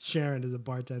 Sharon is a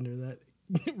bartender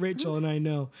that Rachel and I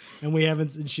know, and we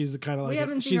haven't. And she's the kind of We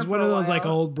haven't like seen she's her one for of a those like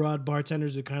while. old broad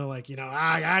bartenders who kind of like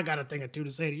I got a thing or two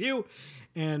to say to you,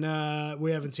 and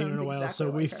we haven't seen her in a Sounds while, exactly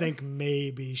so we like her. think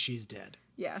maybe she's dead.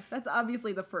 Yeah, that's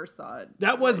obviously the first thought.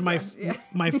 That was Yeah.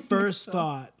 my first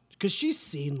thought because she's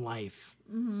seen life,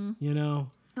 you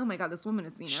know. Oh my God, this woman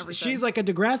has seen everything. She's like a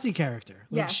Degrassi character.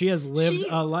 Like Yes. she has lived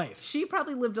a life. She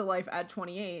probably lived a life at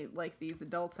 28, like these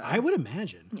adults have. I would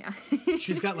imagine. Yeah.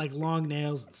 She's got like long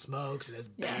nails and smokes and has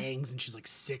bangs and she's like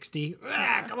 60.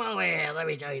 Come on, man, let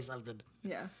me tell you something.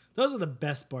 Yeah. Those are the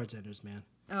best bartenders, man.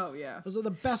 Oh yeah. Those are the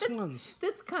best ones.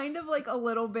 That's kind of like a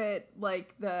little bit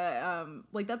like the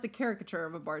like that's a caricature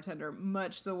of a bartender,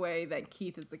 much the way that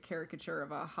Keith is the caricature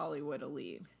of a Hollywood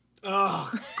elite.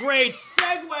 Oh, great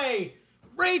segue.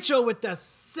 Rachel with the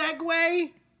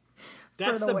segue.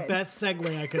 That's the the win. best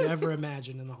segue I could ever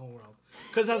imagine in the whole world.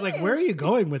 Because I was like, where are you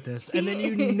going with this? And then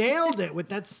you nailed it with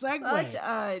that segue.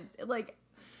 Such like,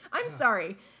 I'm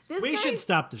sorry. We should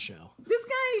stop the show.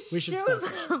 This We should guy shows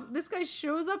stop. up. This guy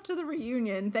shows up to the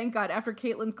reunion. Thank God. After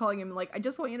Caitlin's calling him, like, I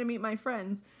just want you to meet my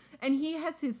friends, and he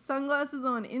has his sunglasses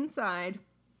on inside.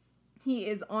 He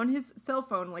is on his cell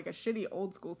phone, like a shitty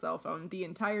old school cell phone, the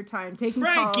entire time taking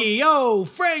Frankie, calls.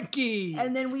 Frankie.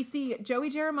 And then we see Joey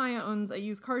Jeremiah owns a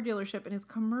used car dealership, and his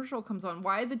commercial comes on.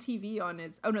 Why the TV on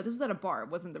his? Oh no, this was at a bar. It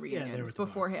wasn't the reunion. they were It was at the bar.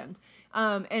 beforehand.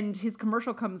 And his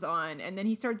commercial comes on, and then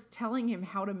he starts telling him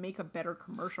how to make a better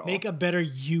commercial. Make a better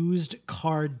used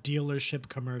car dealership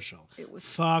commercial. It was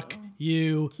Fuck so-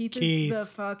 you, Keith Keith. is the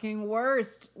fucking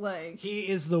worst. Like, He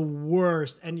is the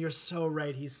worst. And you're so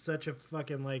right. He's such a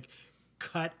fucking like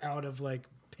cut out of like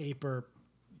paper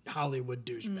Hollywood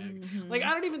douchebag. Like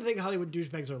I don't even think Hollywood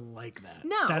douchebags are like that.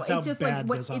 no, That's it's how just bad like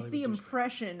what this it's Hollywood the douchebag.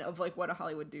 impression of like what a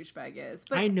Hollywood douchebag is.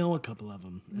 But I know a couple of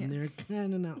them, and they're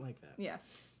kind of not like that. yeah,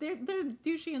 they're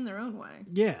douchey in their own way.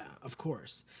 Yeah, of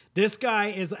course. This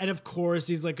guy is, and of course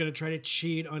he's like going to try to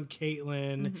cheat on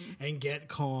Caitlyn and get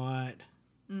caught.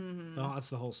 That's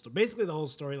the whole story. Basically, the whole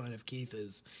storyline of Keith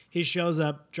is he shows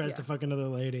up, tries to fuck another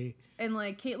lady. And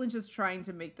like Caitlin's just trying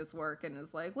to make this work and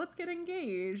is like, let's get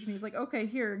engaged. And he's like, okay,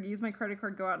 here, use my credit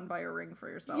card, go out and buy a ring for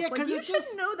yourself. Yeah, like 'cause you it should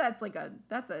just- know that's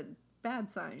a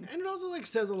bad sign. And it also like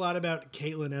says a lot about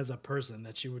Caitlyn as a person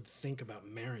that she would think about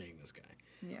marrying this guy.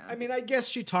 Yeah. I mean, I guess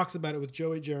she talks about it with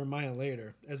Joey Jeremiah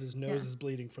later as his nose is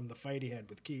bleeding from the fight he had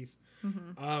with Keith.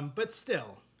 But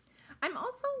still. I'm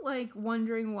also like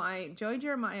wondering why Joey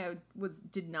Jeremiah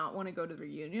did not want to go to the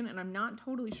reunion, and I'm not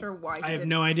totally sure why. I have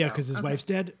no idea because his wife's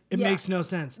dead. It Yeah. makes no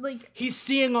sense. Like- he's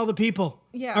seeing all the people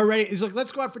already. He's like,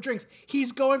 let's go out for drinks.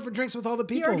 He's going for drinks with all the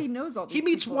people. already knows all He these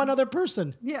meets people. one other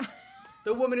person. Yeah.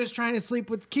 The woman who's trying to sleep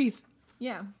with Keith.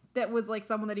 Yeah. That was like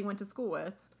someone that he went to school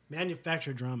with.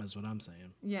 Manufactured drama is what I'm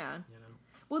saying. Yeah. You know?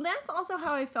 Well, that's also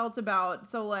how I felt about.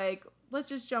 So like, let's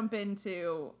just jump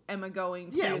into Emma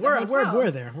going to Yeah, the we're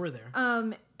hotel. there. We're there.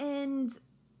 And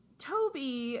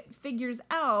Toby figures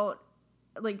out,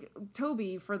 like,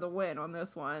 Toby for the win on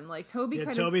this one. Like, Toby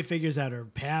figures out her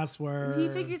password. He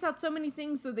figures out so many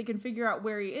things so they can figure out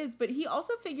where he is, but he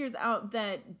also figures out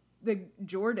that the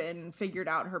Jordan figured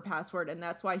out her password, and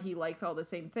that's why he likes all the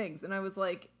same things. And I was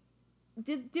like,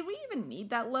 did we even need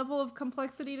that level of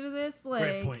complexity to this?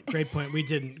 Like, Great point. We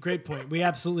didn't. Great point. We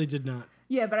absolutely did not.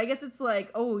 Yeah, but I guess it's like,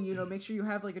 oh, make sure you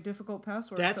have like a difficult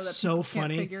password. That's so that so people can't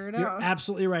funny. figure it You're out.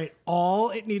 absolutely right. All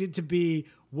it needed to be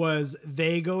was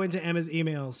they go into Emma's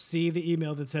email, see the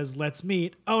email that says "Let's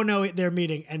meet." Oh no, they're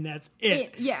meeting, and that's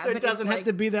it. Yeah, it but doesn't it's have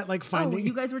to be that like Oh, finding.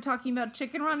 you guys were talking about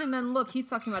Chicken Run, and then look, he's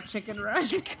talking about Chicken Run.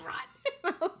 Chicken Run.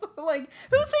 I was like,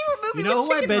 whose favorite movie You know was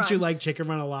who I Chicken bet Run? you like Chicken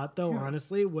Run a lot though.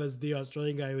 Honestly, was the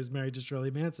Australian guy who was married to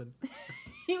Shirley Manson.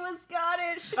 He was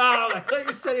Scottish. Oh, I thought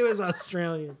you said he was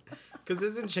Australian. Because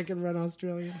isn't Chicken Run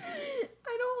Australian?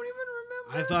 I don't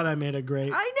even remember. I thought I made a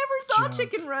great. I never saw joke.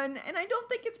 Chicken Run, and I don't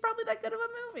think it's probably that good of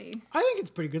a movie. I think it's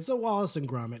pretty good. So Wallace and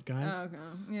Gromit, guys. Okay,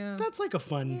 yeah. That's like a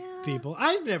fun Yeah. people.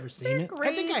 I've never seen They're it.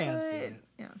 great, I think I have but- seen it.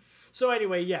 Yeah. So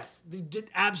anyway, yes, they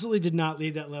absolutely did not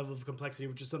lead that level of complexity,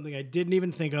 which is something I didn't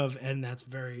even think of, and that's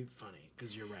very funny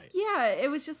because you're right. Yeah, it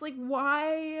was just like,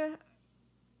 why?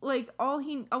 Like all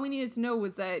we needed to know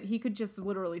was that he could just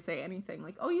literally say anything.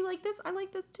 Like, oh, you like this? I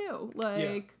like this too.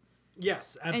 Like,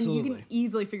 Yes, and absolutely. you can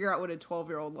easily figure out what a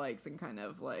 12-year-old likes and kind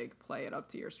of like play it up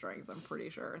to your strengths. I'm pretty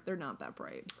sure they're not that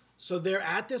bright. So they're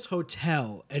at this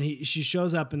hotel, and she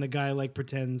shows up, and the guy like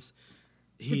pretends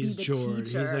he's the George. He's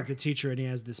teacher. like the teacher, and he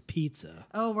has this pizza.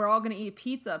 Oh, we're all gonna eat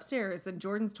pizza upstairs, and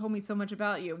Jordan's told me so much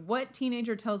about you. What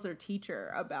teenager tells their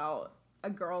teacher about a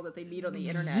girl that they meet on the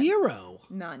internet? Zero.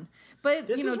 None. But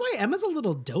This you know, is why Emma's a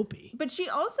little dopey. but she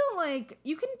also like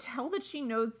you can tell that she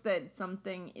knows that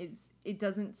something it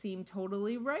doesn't seem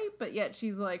totally right, but yet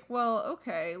she's like, well,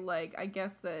 okay, like I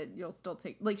guess that you'll still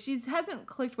take like she hasn't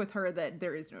clicked with her that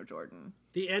there is no Jordan.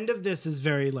 The end of this is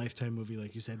very Lifetime movie,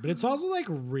 like you said, but it's also like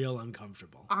real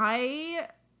uncomfortable.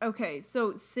 Okay,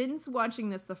 so since watching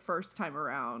this the first time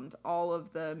around, all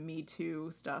of the Me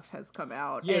Too stuff has come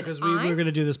out. Yeah, and because we were going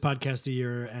to do this podcast a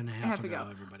year and a half have to ago,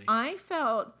 go. everybody. I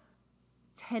felt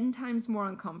 10 times more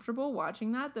uncomfortable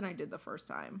watching that than I did the first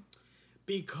time.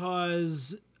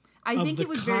 Because I of think the it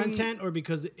was content or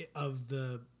because of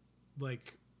the,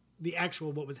 like, the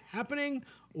actual what was happening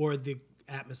or the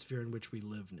atmosphere in which we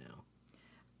live now?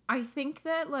 I think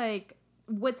that, like,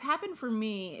 what's happened for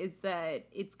me is that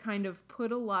it's kind of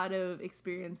put a lot of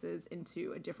experiences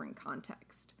into a different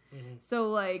context. Mm-hmm. So,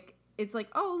 like, it's like,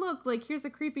 oh, look, like, here's a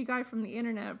creepy guy from the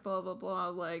internet, blah, blah, blah.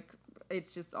 Like,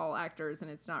 it's just all actors and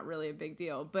it's not really a big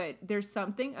deal. But there's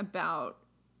something about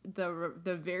the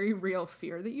very real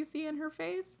fear that you see in her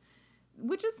face,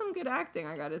 which is some good acting,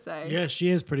 I gotta say. Yeah, she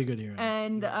is pretty good here.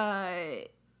 And I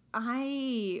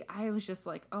was just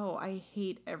like, oh, I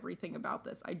hate everything about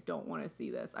this. I don't want to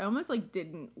see this. I almost like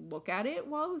didn't look at it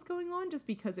while it was going on just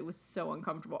because it was so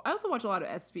uncomfortable. I also watch a lot of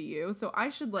SVU, so I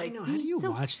should like. I know. How do you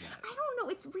watch that? I don't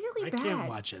know. It's really bad. I can't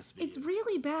watch SVU. It's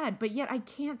really bad, but yet I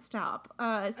can't stop. So,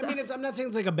 I mean, I'm not saying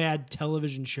it's like a bad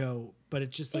television show, but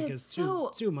it's just like it's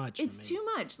too much. It's for me. too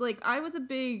much. Like I was a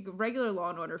big regular Law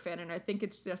and Order fan, and I think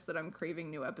it's just that I'm craving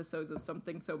new episodes of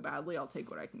something so badly. I'll take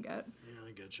what I can get. Yeah,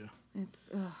 I get you. It's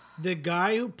The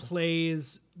guy who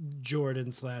plays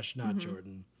Jordan / not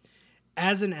Jordan,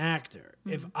 as an actor,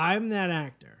 if I'm that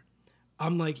actor,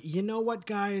 I'm like, you know what,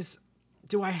 guys?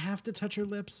 Do I have to touch her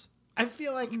lips? I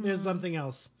feel like there's something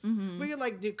else we could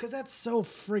like do because that's so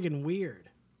friggin' weird.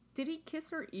 Did he kiss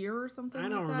her ear or something? I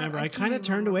don't like remember. That? I kind of can't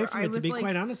turned away remember. from I it. To was be like-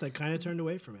 quite honest, I kind of turned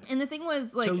away from it. And the thing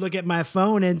was, like, To look at my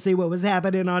phone and see what was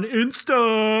happening on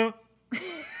Insta.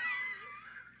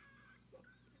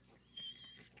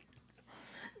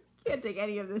 can't take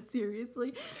any of this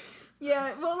seriously.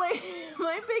 Yeah, well, like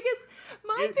my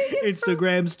biggest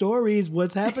Instagram stories.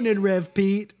 What's happening, Rev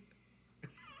Pete?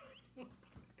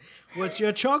 What's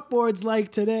your chalkboards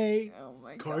like today? Oh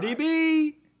my Cardi God.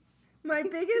 B. My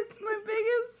biggest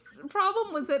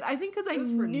problem was that I think because I This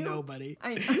is for knew nobody.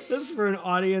 I know. This is for an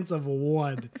audience of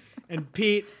one. And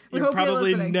Pete, We you're hope you're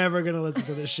probably listening. never going to listen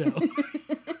to this show.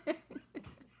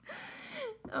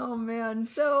 Oh man,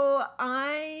 so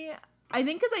I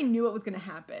think because I knew it was going to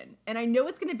happen, and I know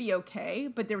it's going to be okay,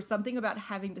 but there was something about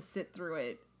having to sit through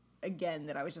it again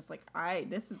that I was just like,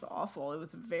 this is awful. It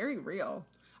was very real.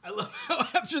 I love how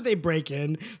after they break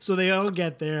in, so they all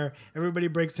get there, everybody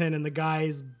breaks in, and the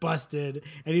guy's busted,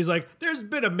 and he's like, there's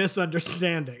been a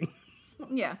misunderstanding.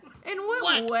 Yeah. In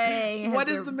what way? What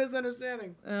is the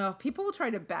misunderstanding? People will try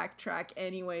to backtrack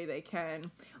any way they can.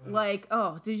 Like,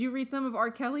 did you read some of R.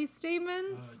 Kelly's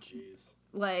statements? Oh, jeez.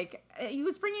 Like, he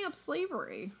was bringing up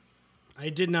slavery. I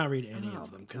did not read any Oh,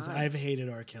 of them because God. I've hated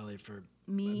R. Kelly for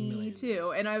a Me million too.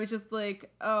 years. And I was just like,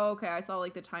 oh, okay. I saw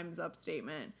like the Time's Up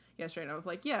statement yesterday, and I was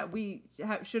like, yeah, we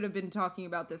should have been talking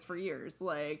about this for years.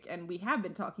 Like, and we have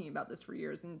been talking about this for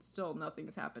years, and still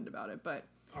nothing's happened about it. But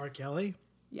R. Kelly?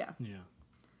 yeah. Yeah.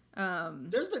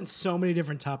 There's been so many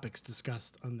different topics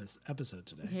discussed on this episode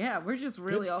today. Yeah, we're just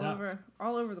really all stuff.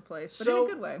 over the place, but in a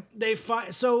good way. They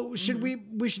so should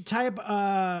we should tie up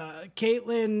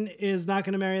Caitlyn is not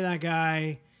going to marry that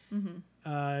guy.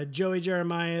 Joey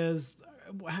Jeremiah's.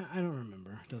 I don't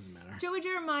remember. It doesn't matter. Joey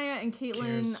Jeremiah and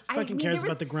Caitlyn. Cares. Fucking cares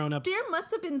about the grown-ups. There must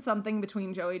have been something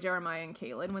between Joey Jeremiah and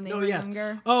Caitlyn when they were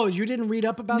younger. Oh, you didn't read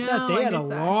up about that? They had a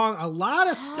lot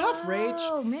of stuff, Rach.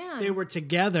 Oh, man. They were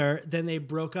together, then they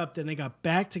broke up, then they got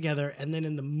back together, and then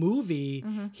in the movie,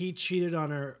 he cheated on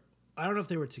her. I don't know if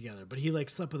they were together, but he like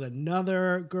slept with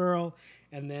another girl,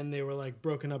 and then they were like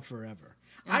broken up forever.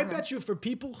 I bet you for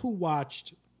people who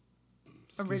watched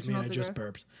Original I just Degrassi?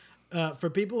 burped. For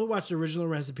people who watched Original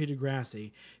Recipe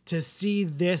Degrassi, to see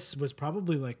this was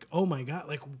probably like, oh my God,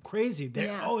 like crazy.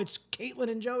 Oh, it's Caitlyn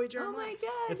and Joey Jeremiah. Oh my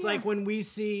God. It's like when we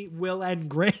see Will and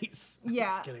Grace. Yeah. I'm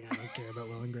just kidding. I don't care about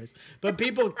Will and Grace. But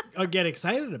people get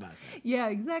excited about that. Yeah,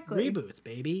 exactly. Reboots,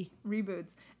 baby.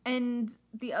 Reboots. And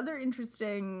the other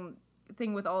interesting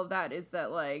thing with all of that is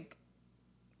that, like,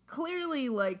 clearly,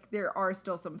 like, there are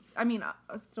still some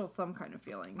kind of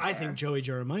feelings I there. think Joey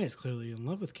Jeremiah is clearly in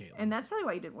love with Caitlyn. And that's probably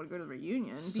why he didn't want to go to the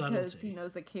reunion, because Subtlety. he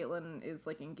knows that Caitlyn is,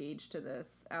 like, engaged to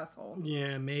this asshole.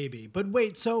 Yeah, maybe. But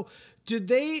wait, so did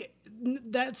they...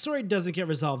 That story doesn't get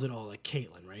resolved at all, like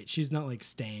Caitlyn, right? She's not, like,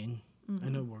 staying. I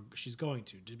know she's going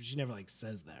to. She never, like,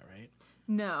 says that, right?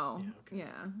 No. Yeah,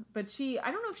 okay. But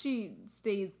I don't know if she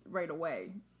stays right away.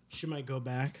 She might go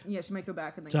back. Yeah, she might go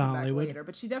back and then To come Hollywood? back later.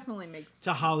 But she definitely makes...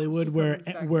 To Hollywood, she where comes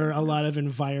back a in. lot of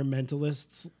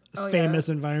environmentalists, Oh, yeah. famous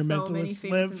environmentalists So many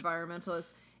famous live. environmentalists.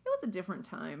 It was a different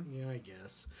time. Yeah, I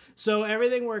guess. So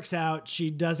everything works out. She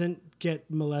doesn't get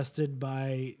molested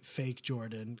by fake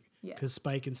Jordan. Yeah. Because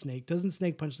Spike and Snake. Doesn't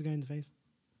Snake punch the guy in the face?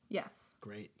 Yes.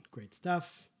 Great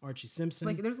stuff. Archie Simpson.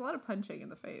 Like, there's a lot of punching in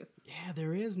the face. Yeah,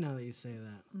 there is now that you say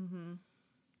that. Mm-hmm.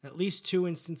 At least 2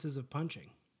 instances of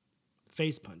punching.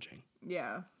 Face punching.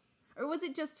 Yeah. Or was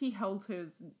it just he held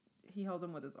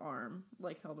him with his arm,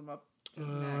 like held him up to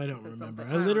his neck? I and don't said remember.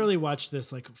 something. I literally watched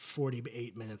this like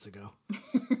 48 minutes ago.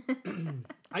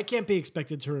 I can't be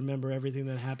expected to remember everything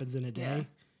that happens in a day.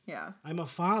 Yeah. I'm a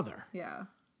father. Yeah.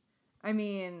 I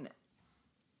mean,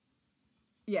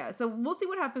 yeah, so we'll see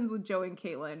what happens with Joe and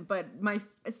Caitlyn, but my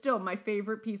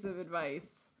favorite piece of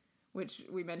advice, which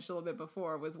we mentioned a little bit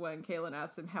before, was when Caitlyn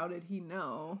asked him how did he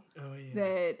know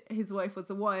that his wife was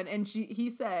the one, and he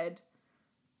said,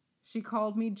 she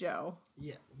called me Joe.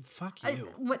 Yeah, fuck you.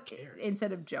 Who cares?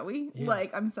 Instead of Joey? Yeah.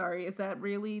 Like, I'm sorry, is that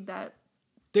really that?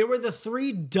 They were the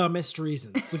 3 dumbest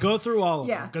reasons. To go through all of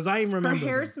them, because I remember Her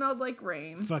hair them. smelled like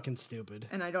rain. Fucking stupid.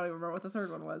 And I don't even remember what the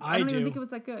third one was. I don't do. even think it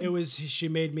was that good. It was she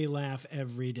made me laugh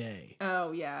every day.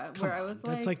 Oh, yeah. Come where on, I was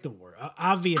that's like the word.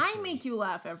 Obviously. I make you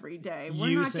laugh every day. We're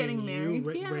You not saying getting married.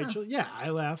 Yeah. Rachel? Yeah, I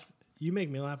laugh. You make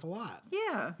me laugh a lot.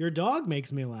 Yeah. Your dog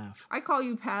makes me laugh. I call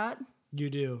you Pat. You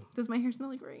do. Does my hair smell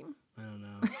like rain? I don't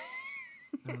know.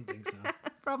 I don't think so.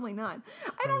 Probably not.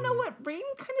 I don't know what rain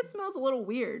kind of smells a little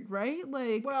weird, right?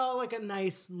 Like Well, like a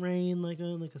nice rain, like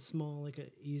a small, like a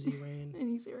easy rain. an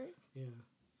easy rain.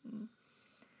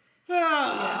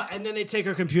 Yeah. And then they take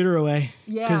her computer away.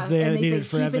 Yeah, Because they and need it say,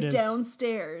 for keep evidence. it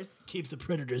downstairs. Keep the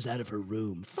predators out of her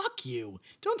room. Fuck you.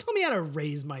 Don't tell me how to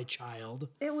raise my child.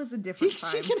 It was a different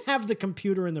time. She can have the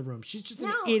computer in the room. She's just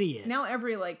an idiot. Now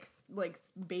every like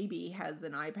baby has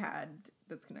an iPad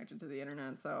that's connected to the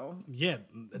internet, so Yeah,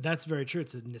 that's very true.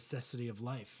 It's a necessity of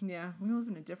life. yeah, we live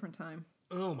in a different time.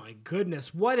 Oh my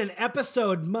goodness. What an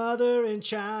episode. Mother and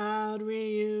child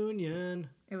reunion.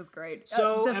 It was great.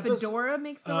 So the fedora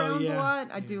makes the rounds a lot.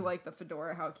 I do Yeah. like the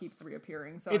fedora, how it keeps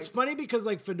reappearing. So It's funny because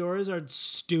like fedoras are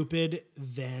stupid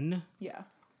then yeah.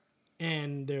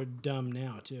 and they're dumb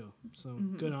now too. So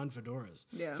good on fedoras.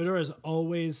 Yeah. Fedoras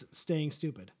always staying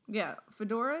stupid. Yeah,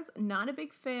 fedoras. Not a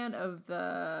big fan of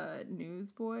the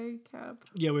newsboy cap.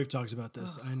 Yeah, we've talked about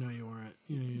this. I know you weren't.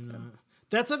 You're not.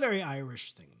 That's a very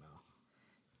Irish thing though.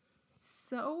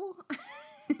 So,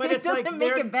 But it it's doesn't like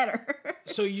make it better.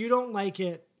 So you don't like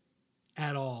it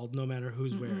at all, no matter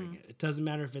who's wearing it. It doesn't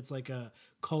matter if it's like a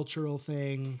cultural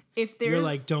thing. If there's You're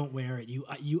like, don't wear it, you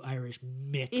Irish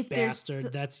Mick If there's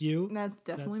bastard. That's you. That's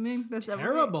definitely me. That's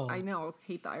terrible. Definitely, I know. I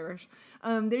hate the Irish.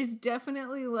 There's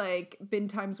definitely like been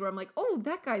times where I'm like, oh,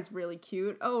 that guy's really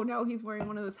cute. Oh, no, he's wearing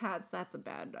one of those hats. That's a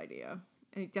bad idea.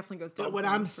 And it definitely goes down. But what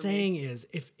I'm saying is,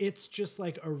 if it's just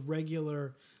like a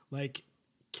regular, like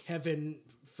Kevin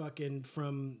fucking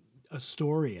from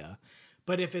Astoria,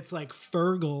 but if it's like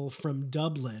Fergal from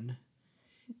Dublin,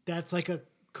 that's like a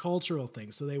cultural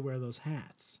thing. So they wear those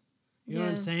hats. You know what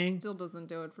I'm saying? Still doesn't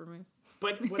do it for me.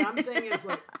 But what I'm saying is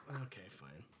like, okay, fine.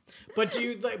 But do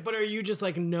you like? But are you just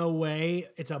like, no way?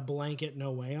 It's a blanket,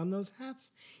 no way on those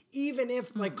hats. Even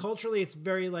if like culturally, it's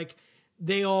very like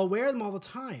they all wear them all the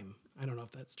time. I don't know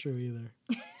if that's true either.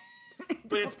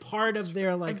 But it's part of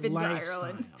their like I've been to lifestyle.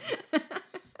 Ireland.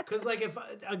 Because like if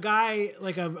a guy,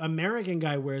 like an American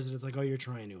guy wears it, it's like, oh, you're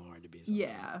trying too hard to be something.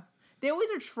 Yeah. They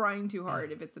always are trying too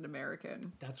hard if it's an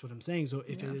American. That's what I'm saying. So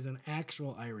if it is an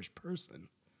actual Irish person.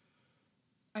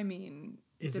 I mean,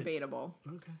 Is debatable.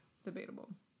 Okay. Debatable.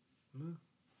 Mm.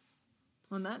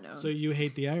 On that note. So you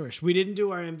hate the Irish. We didn't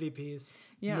do our MVPs.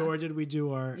 Yeah. Nor did we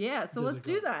do our... Yeah, so let's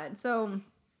do that. So,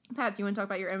 Pat, do you want to talk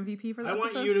about your MVP for the episode?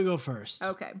 I want you to go first.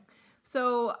 Okay.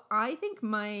 So I think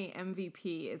my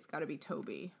MVP has got to be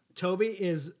Toby. Toby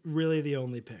is really the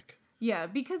only pick. Yeah,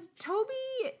 because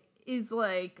Toby is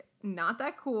like not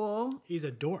that cool. He's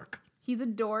a dork. He's a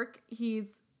dork.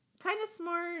 He's kind of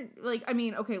smart. Like, I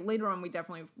mean, okay, later on we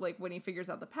definitely, like when he figures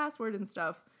out the password and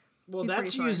stuff. Well,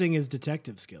 that's using his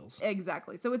detective skills.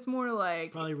 Exactly. So it's more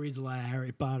like... Probably reads a lot of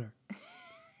Harry Potter.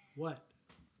 What?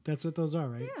 That's what those are,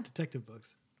 right? Yeah. Detective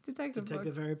books.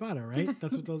 Detective Harry Potter, right?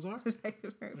 That's what those are?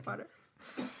 Detective Harry Potter.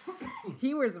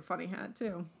 He wears a funny hat,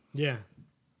 too. Yeah.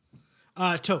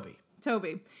 Toby.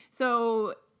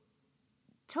 So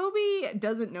Toby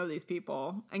doesn't know these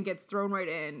people and gets thrown right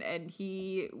in, and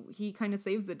he kind of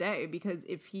saves the day, because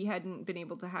if he hadn't been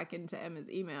able to hack into Emma's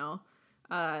email,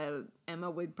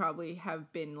 Emma would probably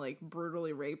have been like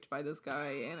brutally raped by this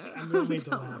guy. And I don't mean to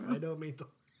laugh. I don't mean to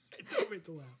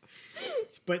laugh.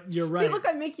 But you're right. See, look,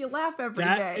 I make you laugh every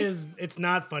day. It's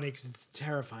not funny because it's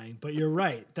terrifying, but you're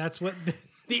right. That's what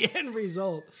the end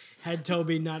result, had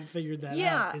Toby not figured that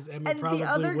out, is Emma and probably the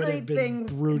other would have great thing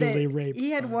been brutally raped.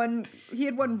 He had one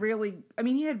really, I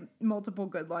mean, he had multiple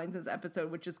good lines this episode,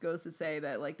 which just goes to say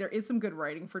that like there is some good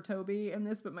writing for Toby in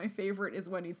this, but my favorite is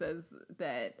when he says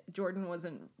that Jordan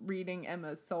wasn't reading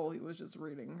Emma's soul, he was just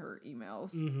reading her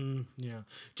emails. Mm-hmm, yeah.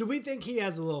 Do we think he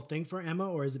has a little thing for Emma,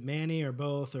 or is it Manny, or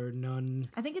both, or none?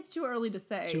 I think it's too early to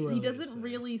say. He doesn't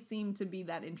really seem to be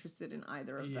that interested in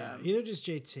either of them. Either just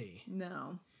JT.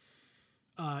 No.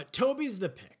 Toby's the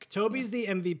pick. Toby's the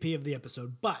MVP of the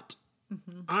episode, but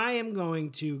I am going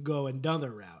to go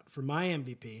another route for my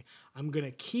MVP. I'm going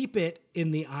to keep it in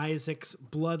the Isaacs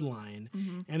bloodline,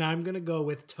 and I'm going to go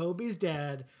with Toby's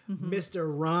dad, Mr.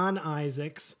 Ron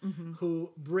Isaacs,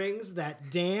 who brings that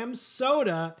damn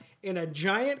soda in a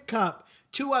giant cup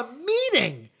to a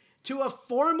meeting, to a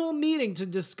formal meeting to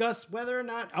discuss whether or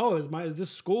not, is this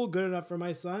school good enough for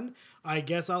my son? I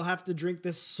guess I'll have to drink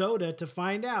this soda to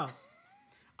find out.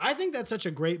 I think that's such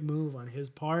a great move on his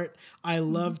part. I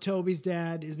love Toby's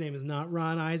dad. His name is not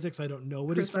Ron Isaacs. I don't know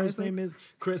what his first name is.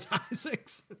 Chris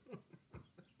Isaacs.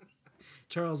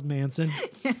 Charles Manson.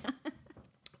 Yeah.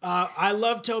 I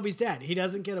love Toby's dad. He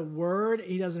doesn't get a word.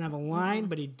 He doesn't have a line,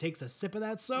 but he takes a sip of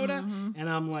that soda, and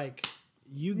I'm like,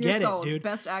 You're get sold. It, dude.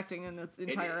 Best acting in this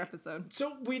entire episode.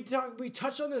 So we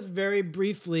touched on this very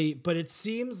briefly, but it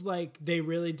seems like they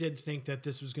really did think that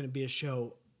this was going to be a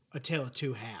tale of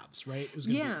two halves, right? It was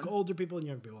going to be older people and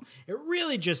younger people. It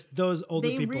really just those older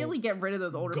people. They really get rid of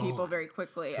those older people very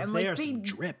quickly, and like they some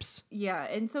drips. Yeah,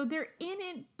 and so they're in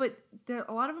it, but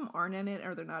a lot of them aren't in it,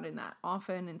 or they're not in that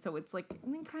often, and so it's like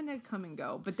they kind of come and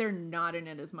go. But they're not in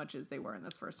it as much as they were in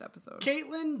this first episode.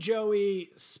 Caitlin, Joey,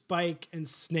 Spike, and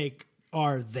Snake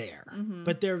are there,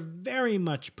 but they're very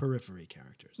much periphery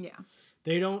characters. Yeah.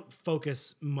 They don't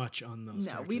focus much on those.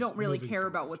 No, we don't really care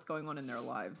about what's going on in their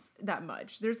lives that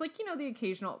much. There's like, the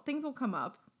occasional things will come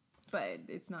up, but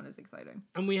it's not as exciting.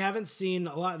 And we haven't seen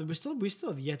a lot. We still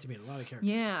have yet to meet a lot of characters.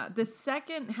 Yeah, the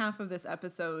second half of this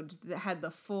episode had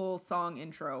the full song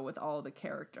intro with all the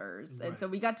characters, and so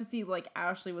we got to see like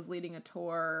Ashley was leading a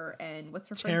tour, and what's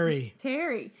her Terry?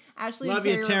 Terry. Ashley Love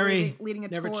and you, Terry. Were leading a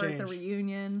Never tour change. at the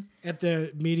reunion at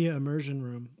the media immersion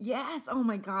room. Yes. Oh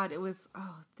my God. It was.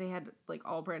 Oh, they had like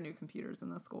all brand new computers in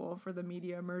the school for the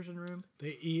media immersion room.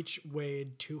 They each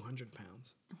weighed 200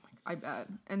 pounds. Oh my God, I bet,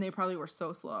 and they probably were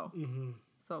so slow.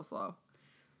 So slow.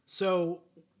 So,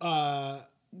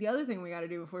 the other thing we got to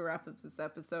do before we wrap up this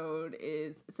episode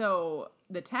is, so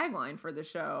the tagline for the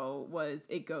show was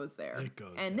 "It goes there." It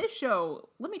goes and there. This show,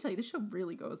 let me tell you, this show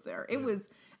really goes there. It was,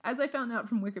 as I found out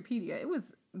from Wikipedia, it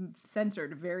was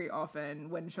censored very often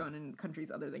when shown in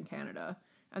countries other than Canada.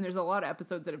 And there's a lot of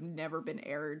episodes that have never been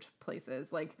aired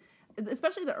places, like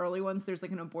especially the early ones. There's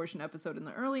like an abortion episode in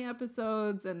the early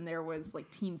episodes, and there was like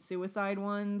teen suicide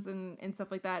ones and stuff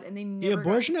like that. And they never the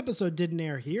abortion episode didn't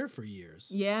air here for years.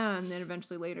 Yeah, and then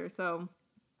eventually later. So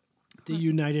the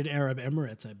United Arab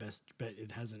Emirates, I bet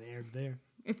it hasn't aired there.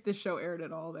 If this show aired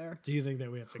at all there. Do you think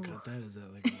that we have to cut that? Is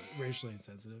that like racially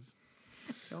insensitive?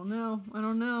 I don't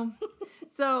know.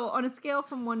 So on a scale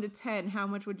from 1 to 10, how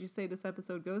much would you say this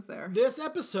episode goes there? This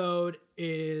episode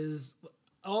is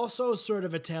also sort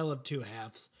of a tale of two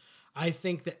halves. I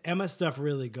think the Emma stuff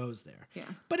really goes there. Yeah.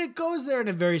 But it goes there in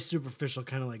a very superficial,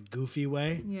 kind of like goofy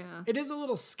way. Yeah. It is a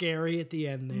little scary at the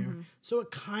end there. So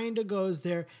it kind of goes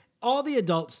there. All the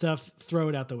adult stuff, throw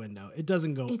it out the window. It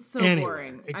doesn't go It's so anywhere.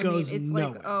 boring. It I goes mean, it's nowhere.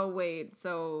 like, oh wait,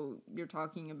 so you're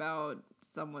talking about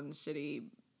someone's shitty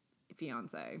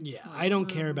fiance. Yeah, Like, I don't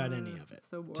care about any of it,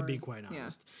 so to be boring. quite Yeah.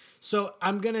 honest. So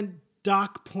I'm going to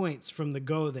dock points from the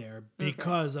go there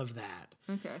because of that.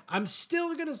 Okay. I'm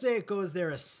still going to say it goes there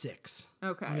a 6.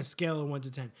 Okay. On a scale of 1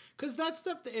 to 10. Because that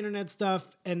stuff, the internet stuff,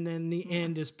 and then the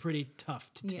end is pretty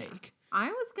tough to Yeah. take. I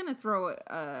was gonna throw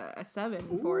a 7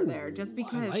 for there just Ooh, I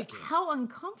because like it. how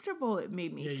uncomfortable it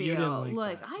made me Yeah, you feel. didn't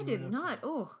like that. I You did went not.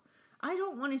 Oh, I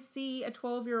don't want to see a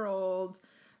 12-year-old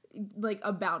like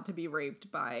about to be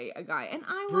raped by a guy, and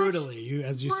I Brutally,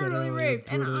 as you said brutally earlier. raped,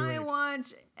 and brutally I raped.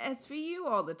 watch SVU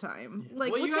all the time.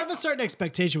 Like, Well, which you have a certain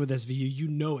expectation with SVU. You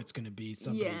know it's going to be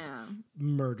somebody's yeah.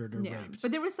 murdered or Yeah, raped.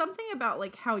 but there was something about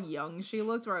like how young she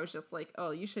looked where I was just like,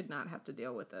 oh, you should not have to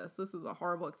deal with this. This is a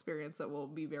horrible experience that will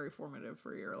be very formative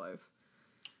for your life.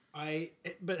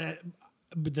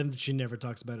 But then she never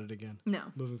talks about it again. No.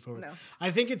 Moving forward. No.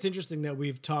 I think it's interesting that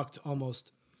we've talked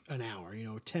almost an hour,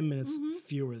 10 minutes Mm-hmm.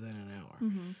 fewer than an hour.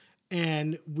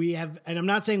 And I'm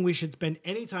not saying we should spend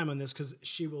any time on this because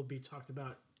she will be talked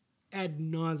about ad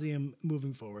nauseum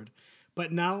moving forward.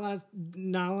 But not a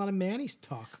lot of Manny's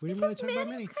talk. We didn't really Because talk about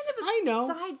Manny. Manny's kind of a I know,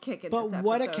 sidekick in but this episode.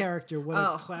 what a character! What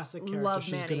a classic character! Love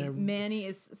she's Manny. gonna Manny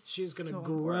is she's gonna so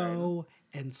grow important.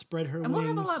 and spread her And wings.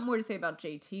 we'll have a lot more to say about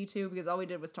JT too, because all we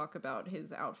did was talk about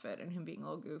his outfit and him being a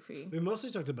little goofy. We mostly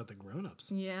talked about the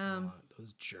grown-ups. Yeah.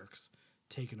 Those jerks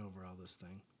taking over all this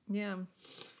thing. Yeah.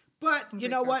 But Some you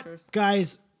great know characters. what,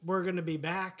 guys? We're gonna be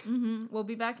back. We'll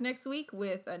be back next week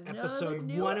with another Episode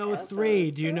new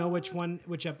 103. Do you know episode.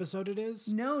 which episode it is?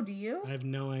 No, do you? I have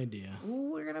no idea.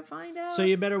 Ooh, we're gonna find out. So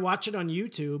you better watch it on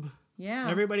YouTube. yeah.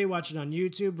 Everybody watch it on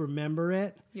YouTube. Remember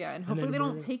it. yeah, and and hopefully then they we're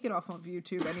don't gonna- take it off of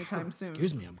YouTube anytime soon.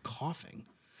 Excuse me, I'm coughing.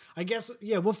 I guess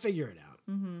we'll figure it out.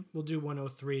 We'll do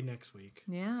 103 next week.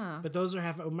 Yeah. But those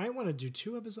are we might want to do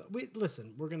 2 episodes. Wait,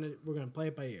 listen, we're gonna play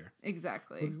it by ear.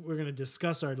 Exactly. We're gonna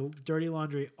discuss our dirty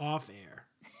laundry off air.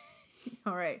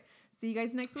 All right. See you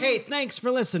guys next week. Hey, thanks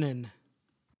for listening.